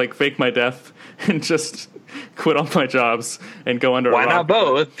might have to like fake my death and just quit all my jobs and go under. Why a rock. not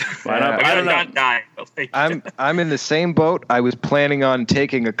both? Why not? I don't know. Not dying. I'm in the same boat. I was planning on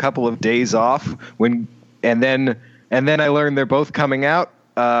taking a couple of days off and then I learned they're both coming out.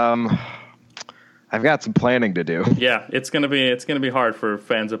 I've got some planning to do. Yeah, it's gonna be hard for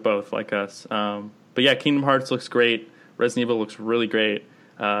fans of both like us. But yeah, Kingdom Hearts looks great. Resident Evil looks really great.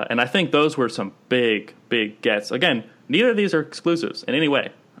 And I think those were some big gets. Again, neither of these are exclusives in any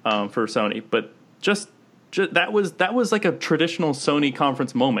way for Sony, but just that was like a traditional Sony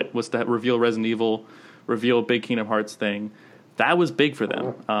conference moment, was to reveal Resident Evil, reveal a big Kingdom Hearts thing. That was big for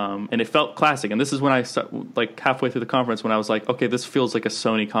them, and it felt classic. And this is when I like halfway through the conference when I was like, okay, this feels like a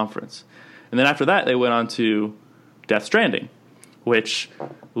Sony conference. And then after that, they went on to Death Stranding, which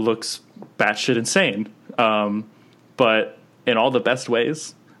looks batshit insane, but in all the best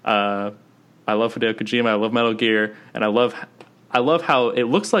ways. I I love Hideo Kojima. I love Metal Gear, and I love how it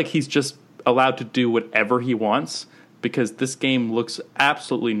looks like he's just allowed to do whatever he wants, because this game looks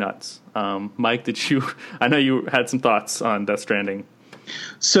absolutely nuts. Mike, I know you had some thoughts on Death Stranding.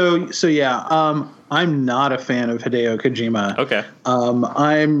 So yeah, I'm not a fan of Hideo Kojima. Okay.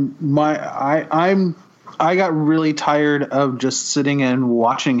 I got really tired of just sitting and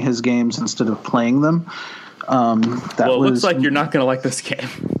watching his games instead of playing them. It looks like you're not going to like this game.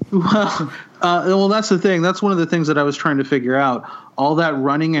 Well, that's the thing. That's one of the things that I was trying to figure out. All that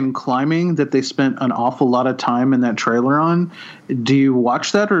running and climbing that they spent an awful lot of time in that trailer on. Do you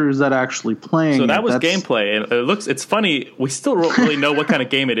watch that, or is that actually playing? So that was gameplay, and it's funny. We still don't really know what kind of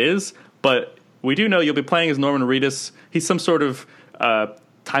game it is, but we do know you'll be playing as Norman Reedus. He's some sort of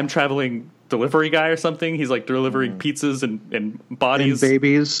time traveling delivery guy or something. He's like delivering pizzas and bodies, and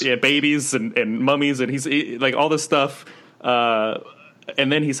babies, babies and mummies, and he's like all this stuff.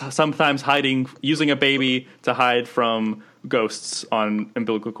 And then he's sometimes using a baby to hide from ghosts on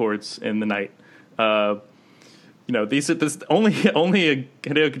umbilical cords in the night. This only a Hideo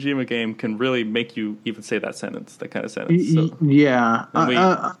Kojima game can really make you even say that kind of sentence. So,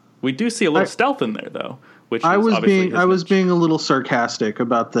 yeah, we do see a little stealth in there, though. Which I was being a little sarcastic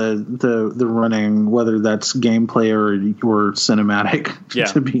about the running, whether that's gameplay or cinematic. Yeah.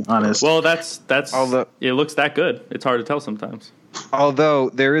 To be honest. Well, that's it looks that good. It's hard to tell sometimes. Although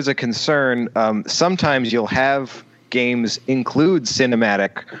there is a concern, sometimes you'll have games include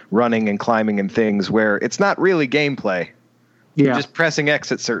cinematic running and climbing and things where it's not really gameplay. Yeah. You're just pressing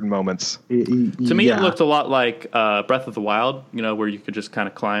X at certain moments. To me, it looked a lot like Breath of the Wild, where you could just kind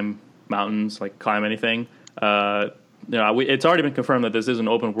of climb mountains, like climb anything. It's already been confirmed that this is an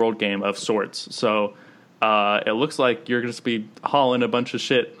open world game of sorts. So it looks like you're going to be hauling a bunch of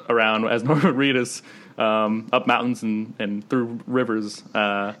shit around as Norman Reedus up mountains and through rivers,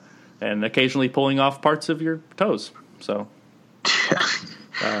 and occasionally pulling off parts of your toes. So,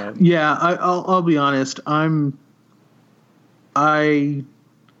 yeah, I'll be honest. I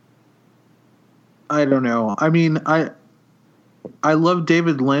don't know. I mean, I love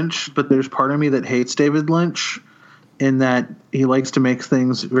David Lynch, but there's part of me that hates David Lynch in that he likes to make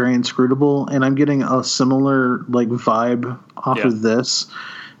things very inscrutable, and I'm getting a similar vibe off of this.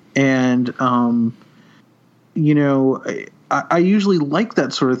 And I usually like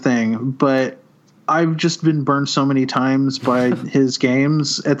that sort of thing, but I've just been burned so many times by his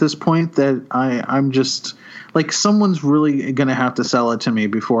games at this point that I'm just someone's really going to have to sell it to me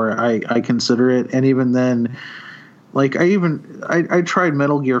before I consider it. And even then, I tried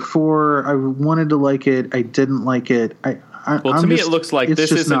Metal Gear 4. I wanted to like it. I didn't like it. To me, it looks like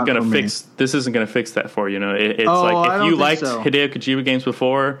this isn't going to fix. This isn't going to fix that for you. It's if you liked Hideo Kojima games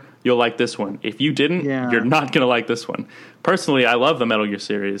before, you'll like this one. If you didn't, you're not going to like this one. Personally, I love the Metal Gear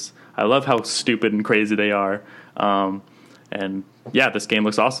series. I love how stupid and crazy they are. And yeah, this game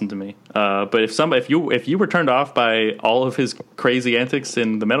looks awesome to me. But if you were turned off by all of his crazy antics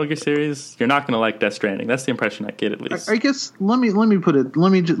in the Metal Gear series, you're not going to like Death Stranding. That's the impression I get, at least. I guess let me put it.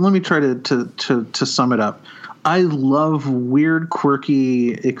 Let me try to sum it up. I love weird,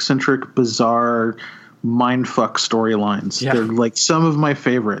 quirky, eccentric, bizarre, mindfuck storylines. Yeah. They're some of my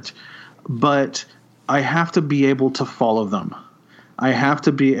favorite, but I have to be able to follow them. I have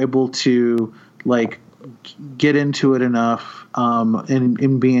to be able to get into it enough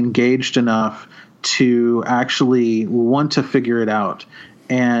and be engaged enough to actually want to figure it out.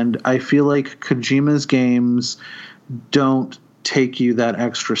 And I feel like Kojima's games don't take you that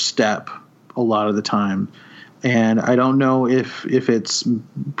extra step a lot of the time. And I don't know if it's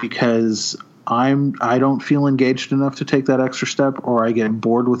because I don't feel engaged enough to take that extra step, or I get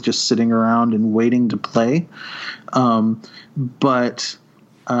bored with just sitting around and waiting to play. But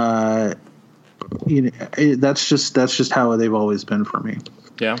that's just how they've always been for me.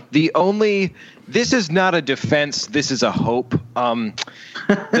 Yeah. This is not a defense. This is a hope.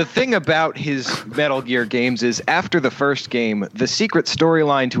 The thing about his Metal Gear games is after the first game, the secret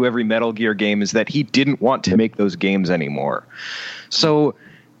storyline to every Metal Gear game is that he didn't want to make those games anymore. So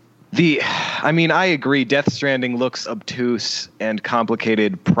I agree. Death Stranding looks obtuse and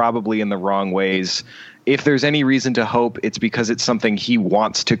complicated, probably in the wrong ways. If there's any reason to hope, it's because it's something he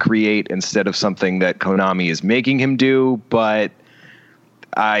wants to create instead of something that Konami is making him do. But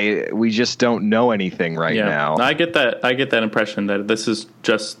we just don't know anything right now. I get that impression that this is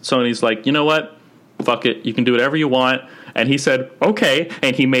just Sony's like, you know what? Fuck it. You can do whatever you want. And he said, okay.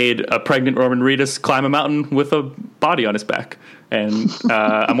 And he made a pregnant Norman Reedus climb a mountain with a body on his back. And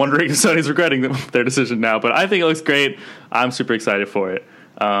I'm wondering if Sony's regretting their decision now. But I think it looks great. I'm super excited for it.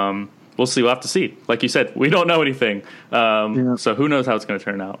 We'll see. We'll have to see. Like you said, we don't know anything. So who knows how it's going to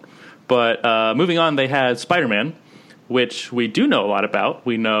turn out. But moving on, they had Spider-Man, which we do know a lot about.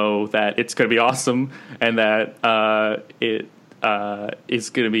 We know that it's going to be awesome and that it's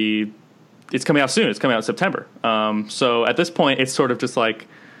coming out soon. It's coming out in September. So at this point, it's sort of just like,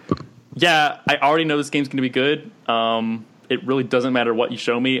 yeah, I already know this game's going to be good. It really doesn't matter what you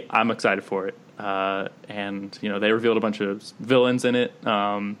show me. I'm excited for it. And, they revealed a bunch of villains in it,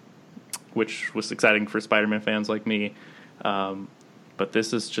 which was exciting for Spider-Man fans like me. But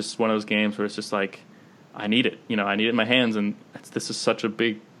this is just one of those games where it's just like, I need it. I need it in my hands, and this is such a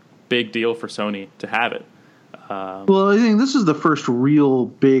big deal for Sony to have it. Well, I think this is the first real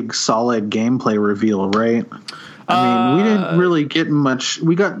big, solid gameplay reveal, right? I mean, we didn't really get much.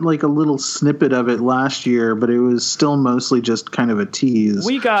 We got like a little snippet of it last year, but it was still mostly just kind of a tease.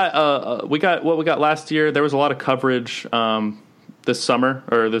 We got what we got last year. There was a lot of coverage this summer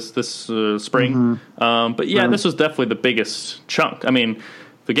or this spring. Mm-hmm. But yeah, This was definitely the biggest chunk. I mean,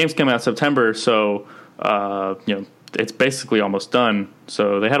 the game's coming out in September, so it's basically almost done.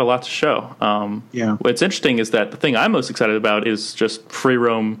 So they had a lot to show. What's interesting is that the thing I'm most excited about is just free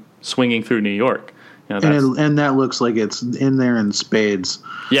roam swinging through New York. And that looks like it's in there in spades.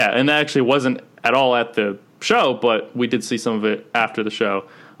 Yeah, and that actually wasn't at all at the show, but we did see some of it after the show.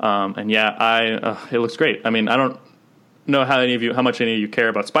 It looks great. I mean, I don't know how much any of you care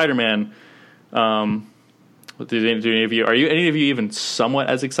about Spider-Man. Do any of you? Are any of you even somewhat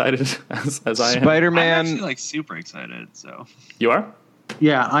as excited as I am? Spider-Man, I'm actually super excited. So you are?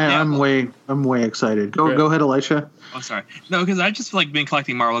 Yeah, I'm way excited. Go ahead, Elisha. Oh, sorry. No, because I've just been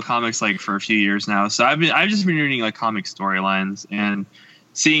collecting Marvel comics for a few years now. So I've just been reading comic storylines and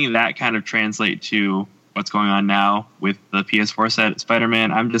seeing that kind of translate to what's going on now with the PS4 set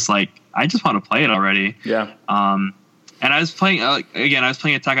Spider-Man. I'm just I just want to play it already. Yeah. And I was playing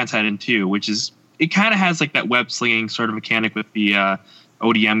Attack on Titan 2, which is it kind of has that web slinging sort of mechanic with the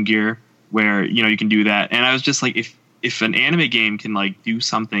ODM gear where you can do that. And I was just if an anime game can do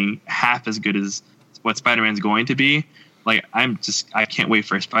something half as good as what Spider-Man's going to be, I can't wait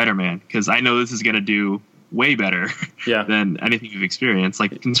for Spider-Man because I know this is going to do way better than anything you've experienced.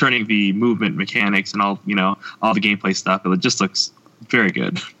 Concerning the movement mechanics and all the gameplay stuff, it just looks very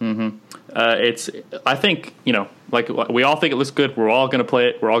good. Mm-hmm. I think we all think it looks good. We're all going to play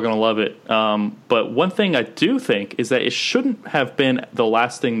it. We're all going to love it. But one thing I do think is that it shouldn't have been the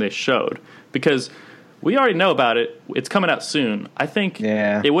last thing they showed because we already know about it. It's coming out soon. I think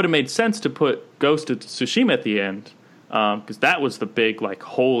it would have made sense to put Ghost of Tsushima at the end because that was the big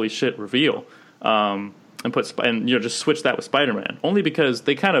holy shit reveal, and just switch that with Spider-Man. Only because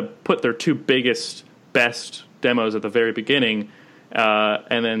they kind of put their two best demos at the very beginning,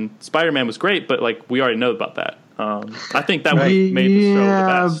 and then Spider-Man was great, but we already know about that. I think that would have made the show the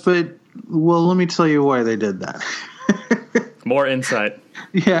best. But let me tell you why they did that. More insight.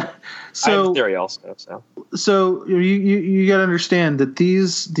 Yeah. So, I have a theory also. So you got to understand that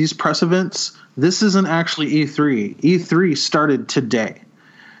these press events, this isn't actually E3. E3 started today.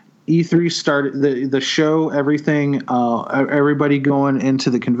 E3 started the show, everything, everybody going into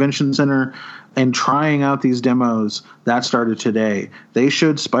the convention center and trying out these demos. That started today. They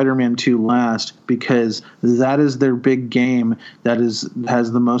showed Spider-Man 2 last because that is their big game that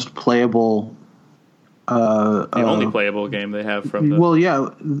has the most playable. The only playable game they have from the... Well, yeah,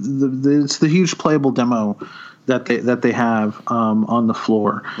 it's the huge playable demo that they have on the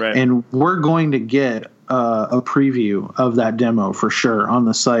floor. Right. And we're going to get a preview of that demo for sure on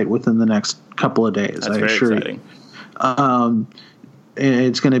the site within the next couple of days. That's very exciting.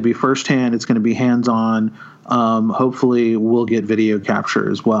 It's going to be firsthand. It's going to be hands-on. Hopefully, we'll get video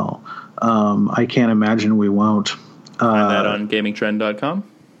capture as well. I can't imagine we won't. Find that on gamingtrend.com.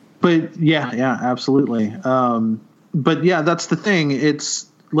 But yeah, absolutely. But yeah, that's the thing. It's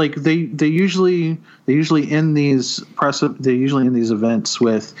they usually end these events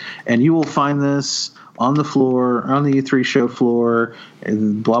with, and you will find this on the floor, on the E3 show floor,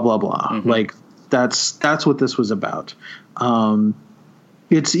 and blah blah blah. Mm-hmm. That's what this was about.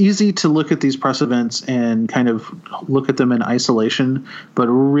 It's easy to look at these press events and kind of look at them in isolation, but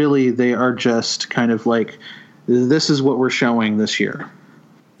really they are just kind of this is what we're showing this year.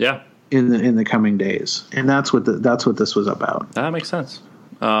 Yeah, in the coming days, and that's what this was about. That makes sense.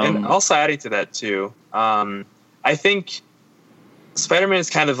 And also adding to that too, I think Spider-Man is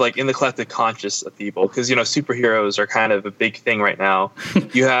kind of in the collective conscious of people because superheroes are kind of a big thing right now.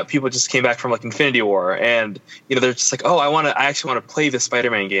 You have people just came back from Infinity War, and they're just I actually want to play this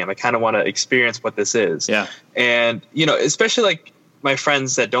Spider-Man game. I kind of want to experience what this is. Yeah, and especially my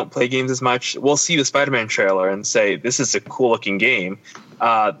friends that don't play games as much will see the Spider-Man trailer and say, this is a cool looking game.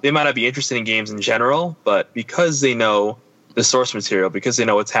 They might not be interested in games in general, but because they know the source material because they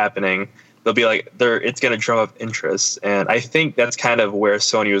know what's happening. They'll be like, it's going to drum up interest. And I think that's kind of where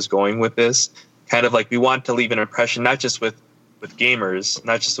Sony was going with this. Kind of like we want to leave an impression, not just with gamers,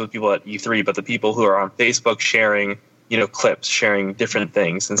 not just with people at E3, but the people who are on Facebook sharing, clips, sharing different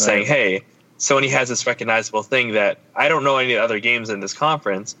things and saying, hey, Sony has this recognizable thing that I don't know any other games in this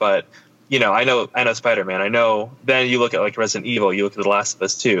conference, but, I know Spider-Man. I know. Then you look at like Resident Evil, you look at The Last of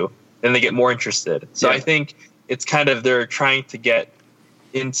Us 2, then they get more interested. So I think it's kind of they're trying to get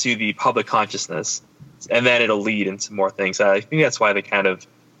into the public consciousness, and then it'll lead into more things. I think that's why they kind of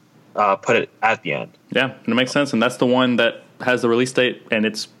put it at the end. Yeah, and it makes sense. And that's the one that has the release date, and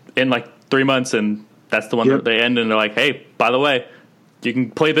it's in like 3 months, and that's the one that they end, and they're like, hey, by the way, you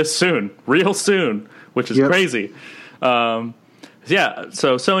can play this soon, real soon, which is crazy.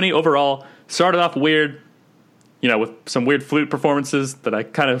 So Sony overall started off weird, with some weird flute performances that I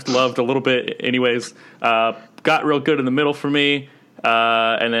kind of loved a little bit anyways. Got real good in the middle for me.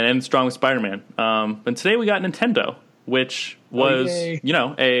 And then ended strong with Spider-Man. And today we got Nintendo, which was,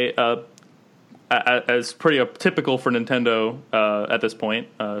 as pretty typical for Nintendo at this point,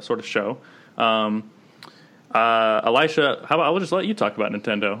 sort of show. Elisha, how about I'll just let you talk about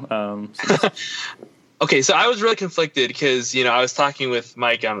Nintendo. Okay, so I was really conflicted because, I was talking with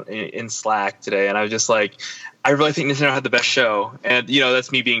Mike in Slack today, and I was just like, I really think Nintendo had the best show. And,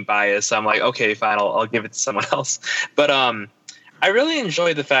 that's me being biased. So I'm like, okay, fine, I'll give it to someone else. But I really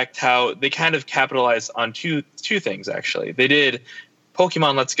enjoyed the fact how they kind of capitalized on two things, actually. They did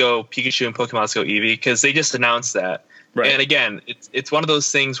Pokemon Let's Go Pikachu and Pokemon Let's Go Eevee because they just announced that. Right. And again, it's one of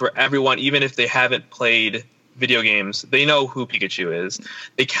those things where everyone, even if they haven't played video games, they know who Pikachu is.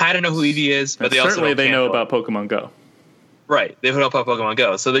 They kind of know who Eevee is, but certainly they know about Pokemon Go. Right. They know about Pokemon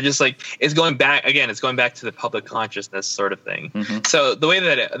Go. So they're just like, it's going back to the public consciousness sort of thing. Mm-hmm. So the way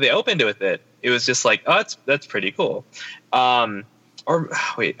that they opened it with it was just like, oh, that's pretty cool. Or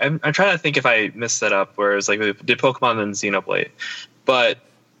wait, I'm trying to think if I messed that up where it was like they did Pokemon and Xenoblade. But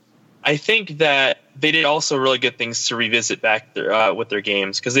I think that they did also really good things to revisit back with their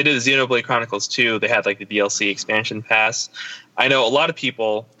games because they did Xenoblade Chronicles 2. They had like the DLC expansion pass. I know a lot of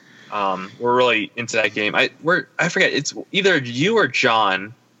people were really into that game. I forget, it's either you or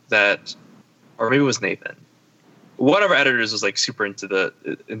John or maybe it was Nathan. One of our editors was like super into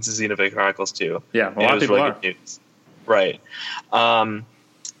Xenoblade Chronicles 2. Yeah, a lot of people are. Good news. Right. And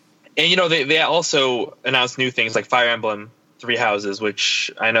they also announced new things like Fire Emblem Three Houses,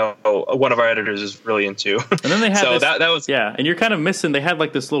 which I know one of our editors is really into. And then they had that was and you're kind of missing. They had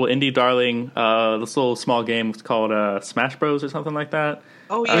like this little indie darling, this little small game called Smash Bros or something like that.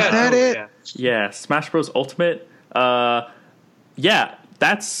 Oh yeah, is that it? Yeah, Smash Bros Ultimate. That's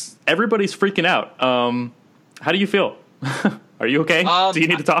everybody's freaking out. How do you feel? Are you okay? Do you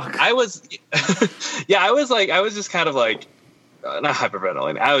need to talk? I was just kind of like. Not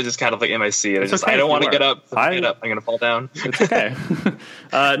hyperventilating. I was just kind of like in my seat. I don't want to get up. I'm going to fall down. It's okay.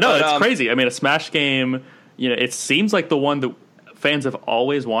 It's crazy. I mean, a Smash game, it seems like the one that fans have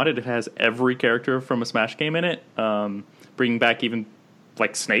always wanted. It has every character from a Smash game in it, bringing back even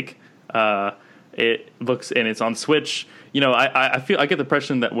like Snake. It looks, and it's on Switch. I get the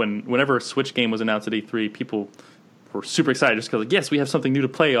impression that whenever a Switch game was announced at E3, people were super excited just because, yes, we have something new to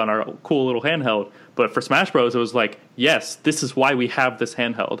play on our cool little handheld. But for Smash Bros, it was like, yes, this is why we have this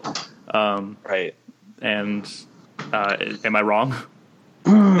handheld. Right. And am I wrong?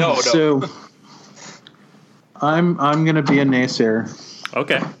 No. So I'm going to be a naysayer.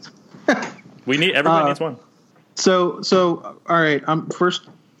 Okay. Everybody needs one. So all right. First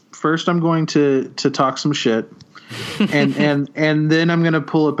I'm going to talk some shit. and then I'm going to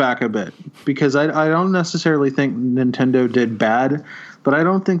pull it back a bit because I don't necessarily think Nintendo did bad, but I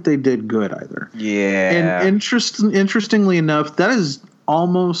don't think they did good either. Yeah. And interestingly enough, that is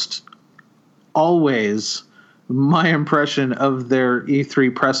almost always my impression of their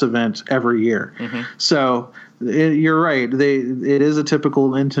E3 press event every year. Mm-hmm. So you're right. It is a typical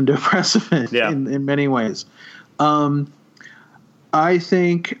Nintendo press event in many ways. I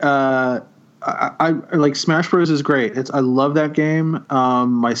think I like Smash Bros is great. I love that game.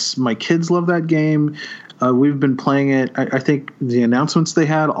 My kids love that game. We've been playing it. I think the announcements they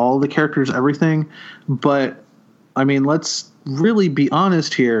had, all the characters, everything. But I mean, let's really be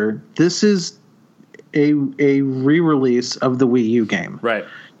honest here. This is a re-release of the Wii U game, right?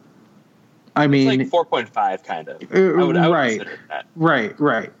 I mean, it's like 4.5 kind of. I would consider that.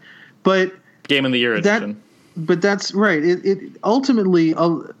 Right. But Game of the Year edition. But that's right. It ultimately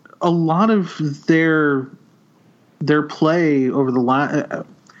a lot of their play over the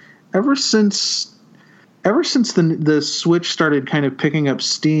ever since ever since the Switch started kind of picking up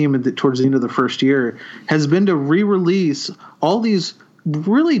steam towards the end of the first year, has been to re-release all these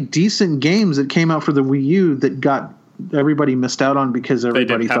really decent games that came out for the Wii U that got everybody missed out on because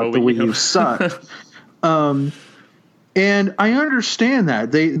everybody thought the Wii U sucked. And I understand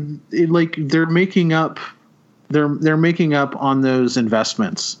that they're making up on those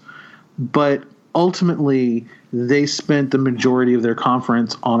investments, but ultimately they spent the majority of their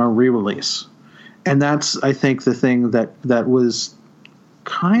conference on a re-release, and that's, I think, the thing that was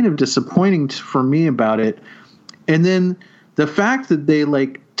kind of disappointing for me about it. And then the fact that they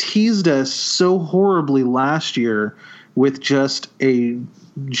teased us so horribly last year with just a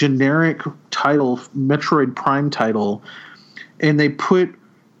generic title, Metroid Prime title, and they put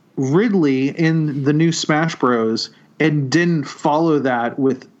Ridley in the new Smash Bros. And didn't follow that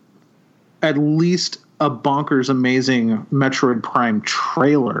with at least a bonkers amazing Metroid Prime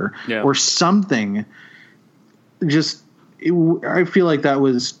trailer or something. I feel like that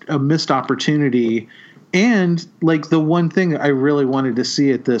was a missed opportunity. And the one thing I really wanted to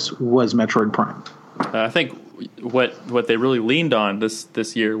see at this was Metroid Prime. I think what they really leaned on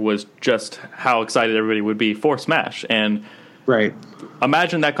this year was just how excited everybody would be for Smash. And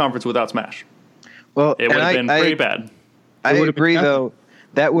imagine that conference without Smash. Well, it would have been pretty bad. I agree, though.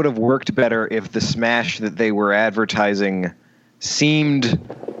 That would have worked better if the Smash that they were advertising seemed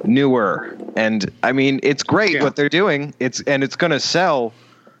newer. And I mean, it's great what they're doing. It's going to sell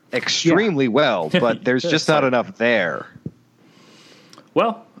extremely well, but there's just not enough there.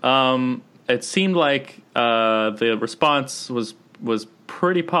 Well, it seemed like the response was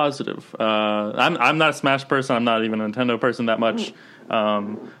pretty positive. I'm not a Smash person. I'm not even a Nintendo person that much.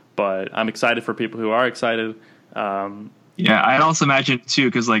 But I'm excited for people who are excited. Yeah, I'd also imagine too,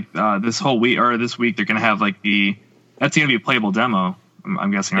 because this whole week or this week they're gonna have that's gonna be a playable demo.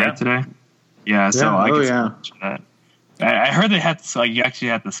 I'm guessing right today. Yeah, so I that. I heard they had you actually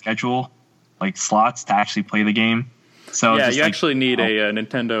had to schedule slots to actually play the game. So yeah, you actually need a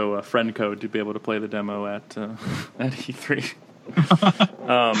Nintendo friend code to be able to play the demo at E3.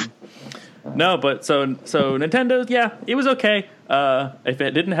 No, but so Nintendo, it was okay. If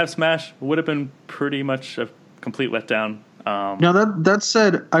it didn't have Smash, it would have been pretty much a complete letdown. Now that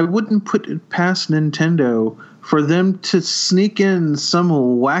said, I wouldn't put it past Nintendo for them to sneak in some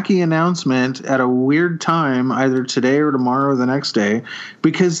wacky announcement at a weird time, either today or tomorrow or the next day,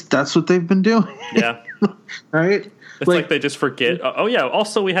 because that's what they've been doing. Yeah. Right? It's like they just forget. Oh yeah.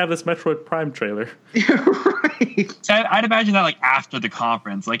 Also, we have this Metroid Prime trailer. Yeah, right. So I'd imagine that after the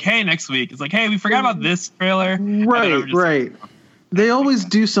conference, hey, next week, it's hey, we forgot about this trailer. Right, right. They always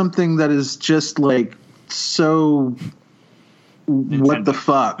do something that is just so. Nintendo. What the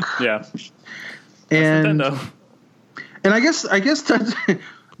fuck? Yeah. And I guess that's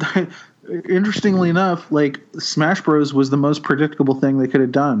interestingly enough, Smash Bros was the most predictable thing they could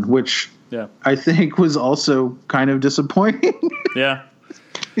have done, which I think was also kind of disappointing. Yeah.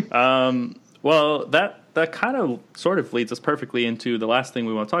 Well, that kind of sort of leads us perfectly into the last thing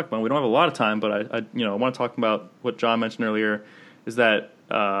we want to talk about. We don't have a lot of time, but I want to talk about what John mentioned earlier, is that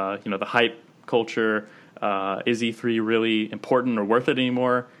the hype culture. Is E3 really important or worth it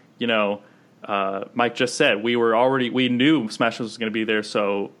anymore? Mike just said we knew Smash was going to be there,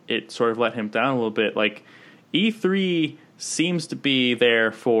 so it sort of let him down a little bit. E3 seems to be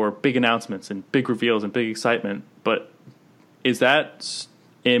there for big announcements and big reveals and big excitement, but is that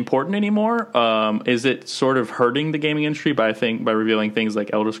important anymore? Is it sort of hurting the gaming industry by revealing things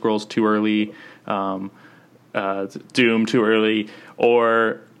like Elder Scrolls too early, Doom too early,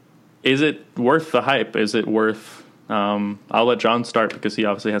 or is it worth the hype? Is it worth... I'll let John start because he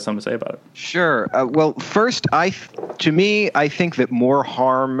obviously has something to say about it. Sure. Well, first, I think that more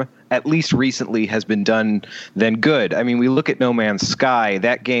harm, at least recently, has been done than good. I mean, we look at No Man's Sky.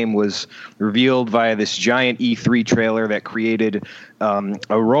 That game was revealed via this giant E3 trailer that created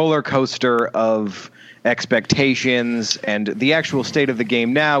a roller coaster of expectations, and the actual state of the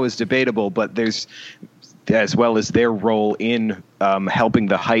game now is debatable, but there's... as well as their role in helping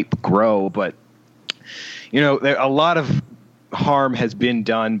the hype grow. But, a lot of harm has been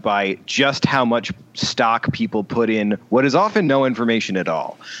done by just how much stock people put in what is often no information at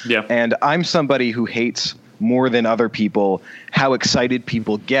all. Yeah. And I'm somebody who hates more than other people how excited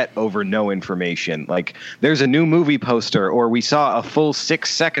people get over no information. There's a new movie poster, or we saw a full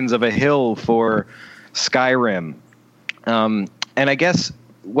 6 seconds of a hill for Skyrim. And I guess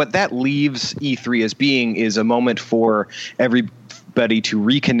what that leaves E3 as being is a moment for everybody to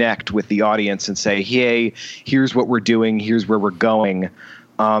reconnect with the audience and say, hey, here's what we're doing, here's where we're going.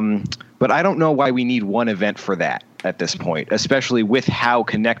 But I don't know why we need one event for that. at this point, especially with how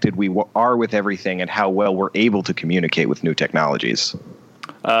connected we are with everything and how well we're able to communicate with new technologies.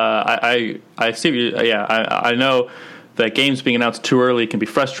 I see. Yeah, I know that games being announced too early can be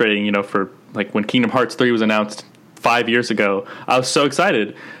frustrating. For like when Kingdom Hearts 3 was announced 5 years ago, I was so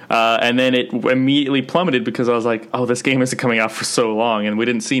excited, and then it immediately plummeted because I was like, "Oh, this game isn't coming out for so long," and we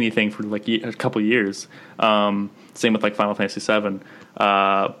didn't see anything for like a couple of years. Same with like Final Fantasy VII,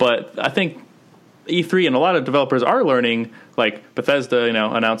 but I think E3 and a lot of developers are learning. Like Bethesda,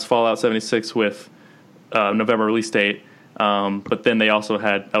 announced Fallout 76 with November release date. But then they also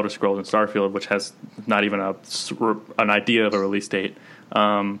had Elder Scrolls and Starfield, which has not even an idea of a release date.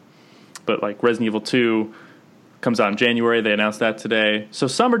 But like Resident Evil 2 comes out in January. They announced that today. So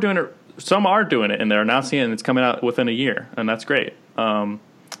some are doing it, and they're announcing it, and it's coming out within a year, and that's great. But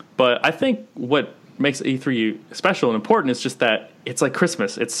I think what makes E3 special and important is just that it's like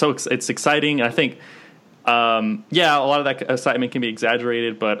Christmas. It's exciting. I think, a lot of that excitement can be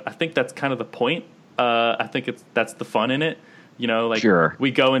exaggerated, but I think that's kind of the point. I think that's the fun in it. Sure.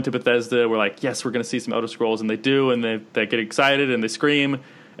 We go into Bethesda, we're like, yes, we're going to see some Elder Scrolls, and they do, and they get excited and they scream.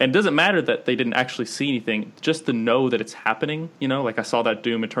 And it doesn't matter that they didn't actually see anything, just to know that it's happening. Like I saw that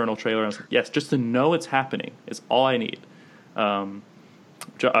Doom Eternal trailer, and I was like, yes, just to know it's happening is all I need. Mike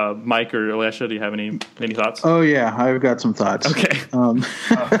or Alesha, do you have any thoughts? Oh yeah, I've got some thoughts. Okay.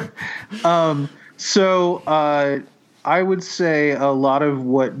 So I would say a lot of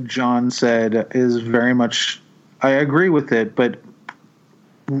what John said is very much, I agree with it, but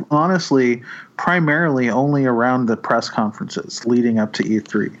honestly, primarily only around the press conferences leading up to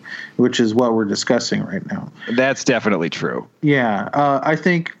E3, which is what we're discussing right now. That's definitely true. Yeah. I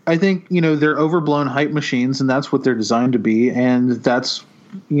think, they're overblown hype machines, and that's what they're designed to be. And that's,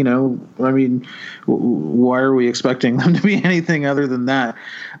 why are we expecting them to be anything other than that?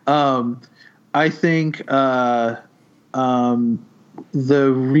 I think,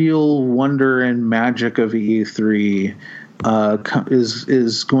 the real wonder and magic of E3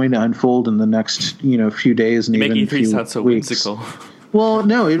 is going to unfold in the next few days and even E3 few sound so weeks. whimsical. Well,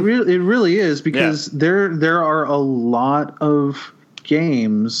 no, it really is, because there are a lot of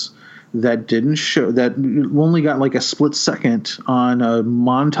games that didn't show, that only got like a split second on a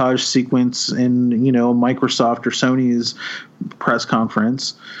montage sequence in Microsoft or Sony's press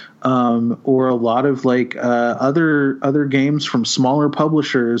conference. Or a lot of like other games from smaller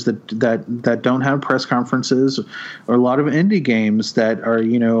publishers that don't have press conferences, or a lot of indie games that are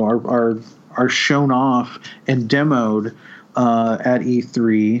shown off and demoed at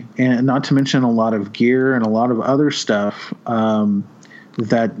E3, and not to mention a lot of gear and a lot of other stuff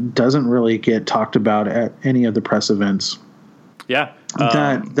that doesn't really get talked about at any of the press events. Yeah,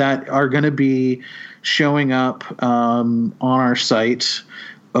 that are going to be showing up on our site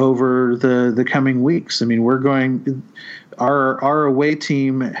over the coming weeks. I mean, our away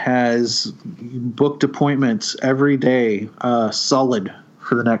team has booked appointments every day, solid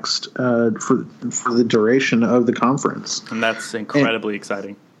for the next for the duration of the conference, and that's incredibly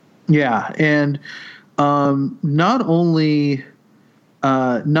exciting. Yeah, and not only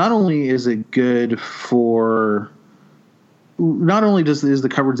is it good for. Not only is the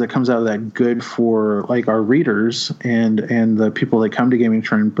coverage that comes out of that good for like our readers and the people that come to Gaming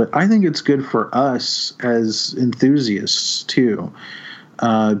Trend, but I think it's good for us as enthusiasts too,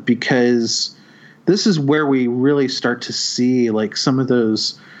 because this is where we really start to see like some of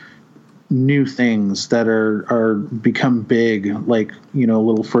those new things that are become big, like a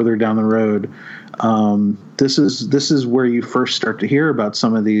little further down the road. This is where you first start to hear about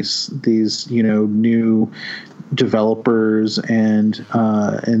some of these new developers and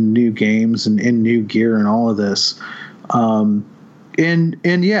new games and new gear and all of this.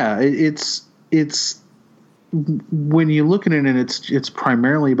 It's when you look at it, and it's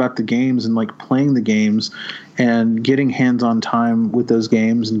primarily about the games and like playing the games and getting hands-on time with those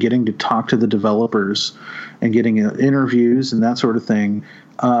games and getting to talk to the developers and getting interviews and that sort of thing.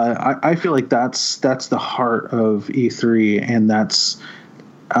 I feel like that's the heart of E3, and that's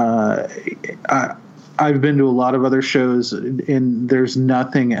I've been to a lot of other shows, and there's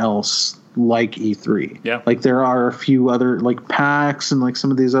nothing else like E3. Yeah. Like there are a few other, like PAX and like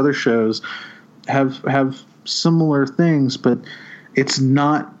some of these other shows have similar things, but it's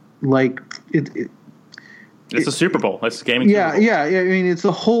not like it. It's a Super Bowl. It's gaming. Yeah, yeah. I mean, it's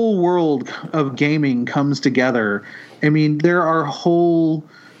the whole world of gaming comes together. I mean, there are whole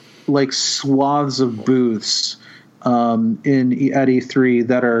like swaths of booths at E3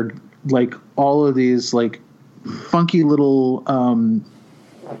 that are like all of these like funky little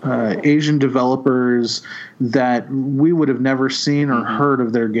Asian developers that we would have never seen or heard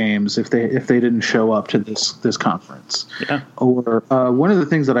of their games if they didn't show up to this conference. Yeah. Or one of the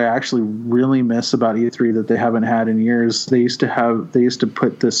things that I actually really miss about E3 that they haven't had in years, they used to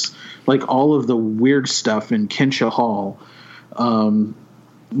put this, like, all of the weird stuff in Kinsha Hall,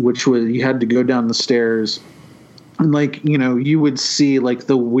 which was, you had to go down the stairs, and, like, you know, you would see, like,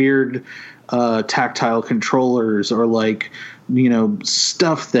 the weird tactile controllers, or, like, you know,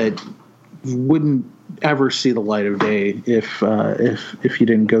 stuff that wouldn't ever see the light of day if you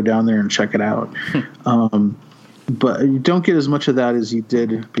didn't go down there and check it out. But you don't get as much of that as you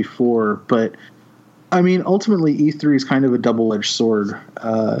did before. But I mean, ultimately, E3 is kind of a double-edged sword.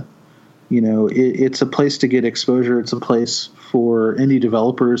 You know, it's a place to get exposure. It's a place for indie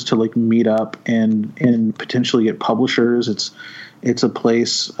developers to, like, meet up and potentially get publishers. It's a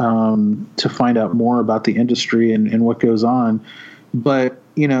place to find out more about the industry and what goes on. But,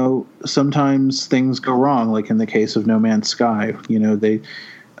 you know, sometimes things go wrong, like in the case of No Man's Sky. You know,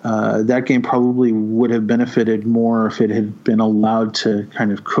 that game probably would have benefited more if it had been allowed to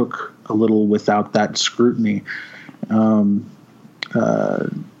kind of cook a little without that scrutiny.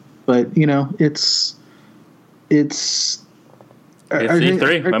 But, you know, it's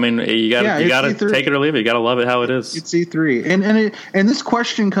E3. I mean, you gotta take it or leave it. You gotta love it how it is. It's E3, and this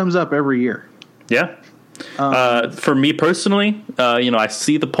question comes up every year. Yeah. For me personally, you know, I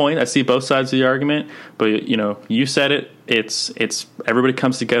see the point. I see both sides of the argument. But, you know, you said it. It's everybody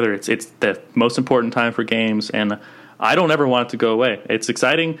comes together. It's the most important time for games, and I don't ever want it to go away. It's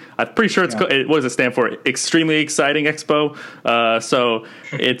exciting. I'm pretty sure what does it stand for? Extremely Exciting Expo. So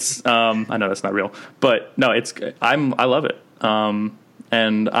it's I know that's not real, but no, I love it.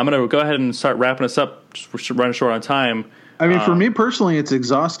 And I'm going to go ahead and start wrapping us up. We're running short on time. I mean, for me personally, it's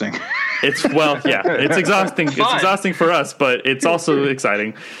exhausting. It's exhausting. It's exhausting for us, but it's also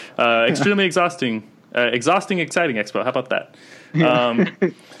exciting. Extremely exhausting. Exhausting, exciting expo. How about that?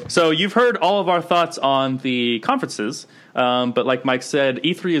 So you've heard all of our thoughts on the conferences, but like Mike said,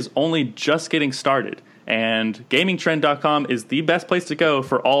 E3 is only just getting started. And GamingTrend.com is the best place to go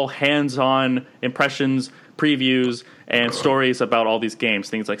for all hands-on impressions, previews, and stories about all these games.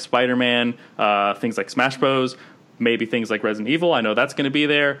 Things like Spider-Man, things like Smash Bros., maybe things like Resident Evil. I know that's going to be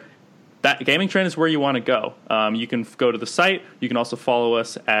there. That Gaming Trend is where you want to go. You can go to the site. You can also follow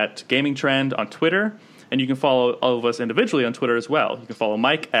us at Gaming Trend on Twitter, and you can follow all of us individually on Twitter as well. You can follow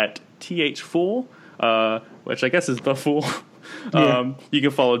Mike at THFool, which I guess is the Fool. You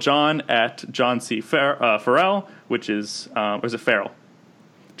can follow John at John C. Farrell, which is, or is it Farrell?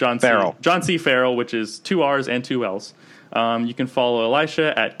 John C. Farrell, which is 2 R's and 2 L's. You can follow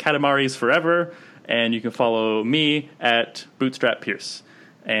Elisha at Katamari's Forever, and you can follow me at Bootstrap Pierce.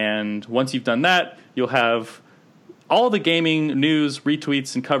 And once you've done that, you'll have all the gaming news,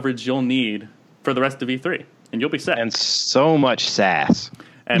 retweets, and coverage you'll need for the rest of E3, and you'll be set. And so much sass.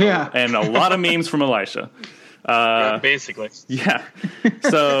 And a lot of memes from Elisha. Basically. Yeah.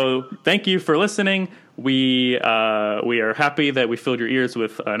 So thank you for listening. We are happy that we filled your ears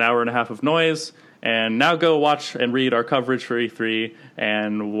with an hour and a half of noise. And now go watch and read our coverage for E3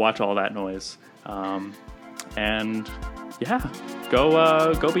 and watch all that noise. And yeah,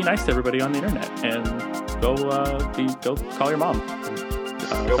 go be nice to everybody on the internet, and go call your mom.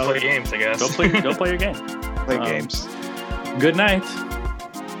 Go play games, I guess. Go play your game. Play games. Good night.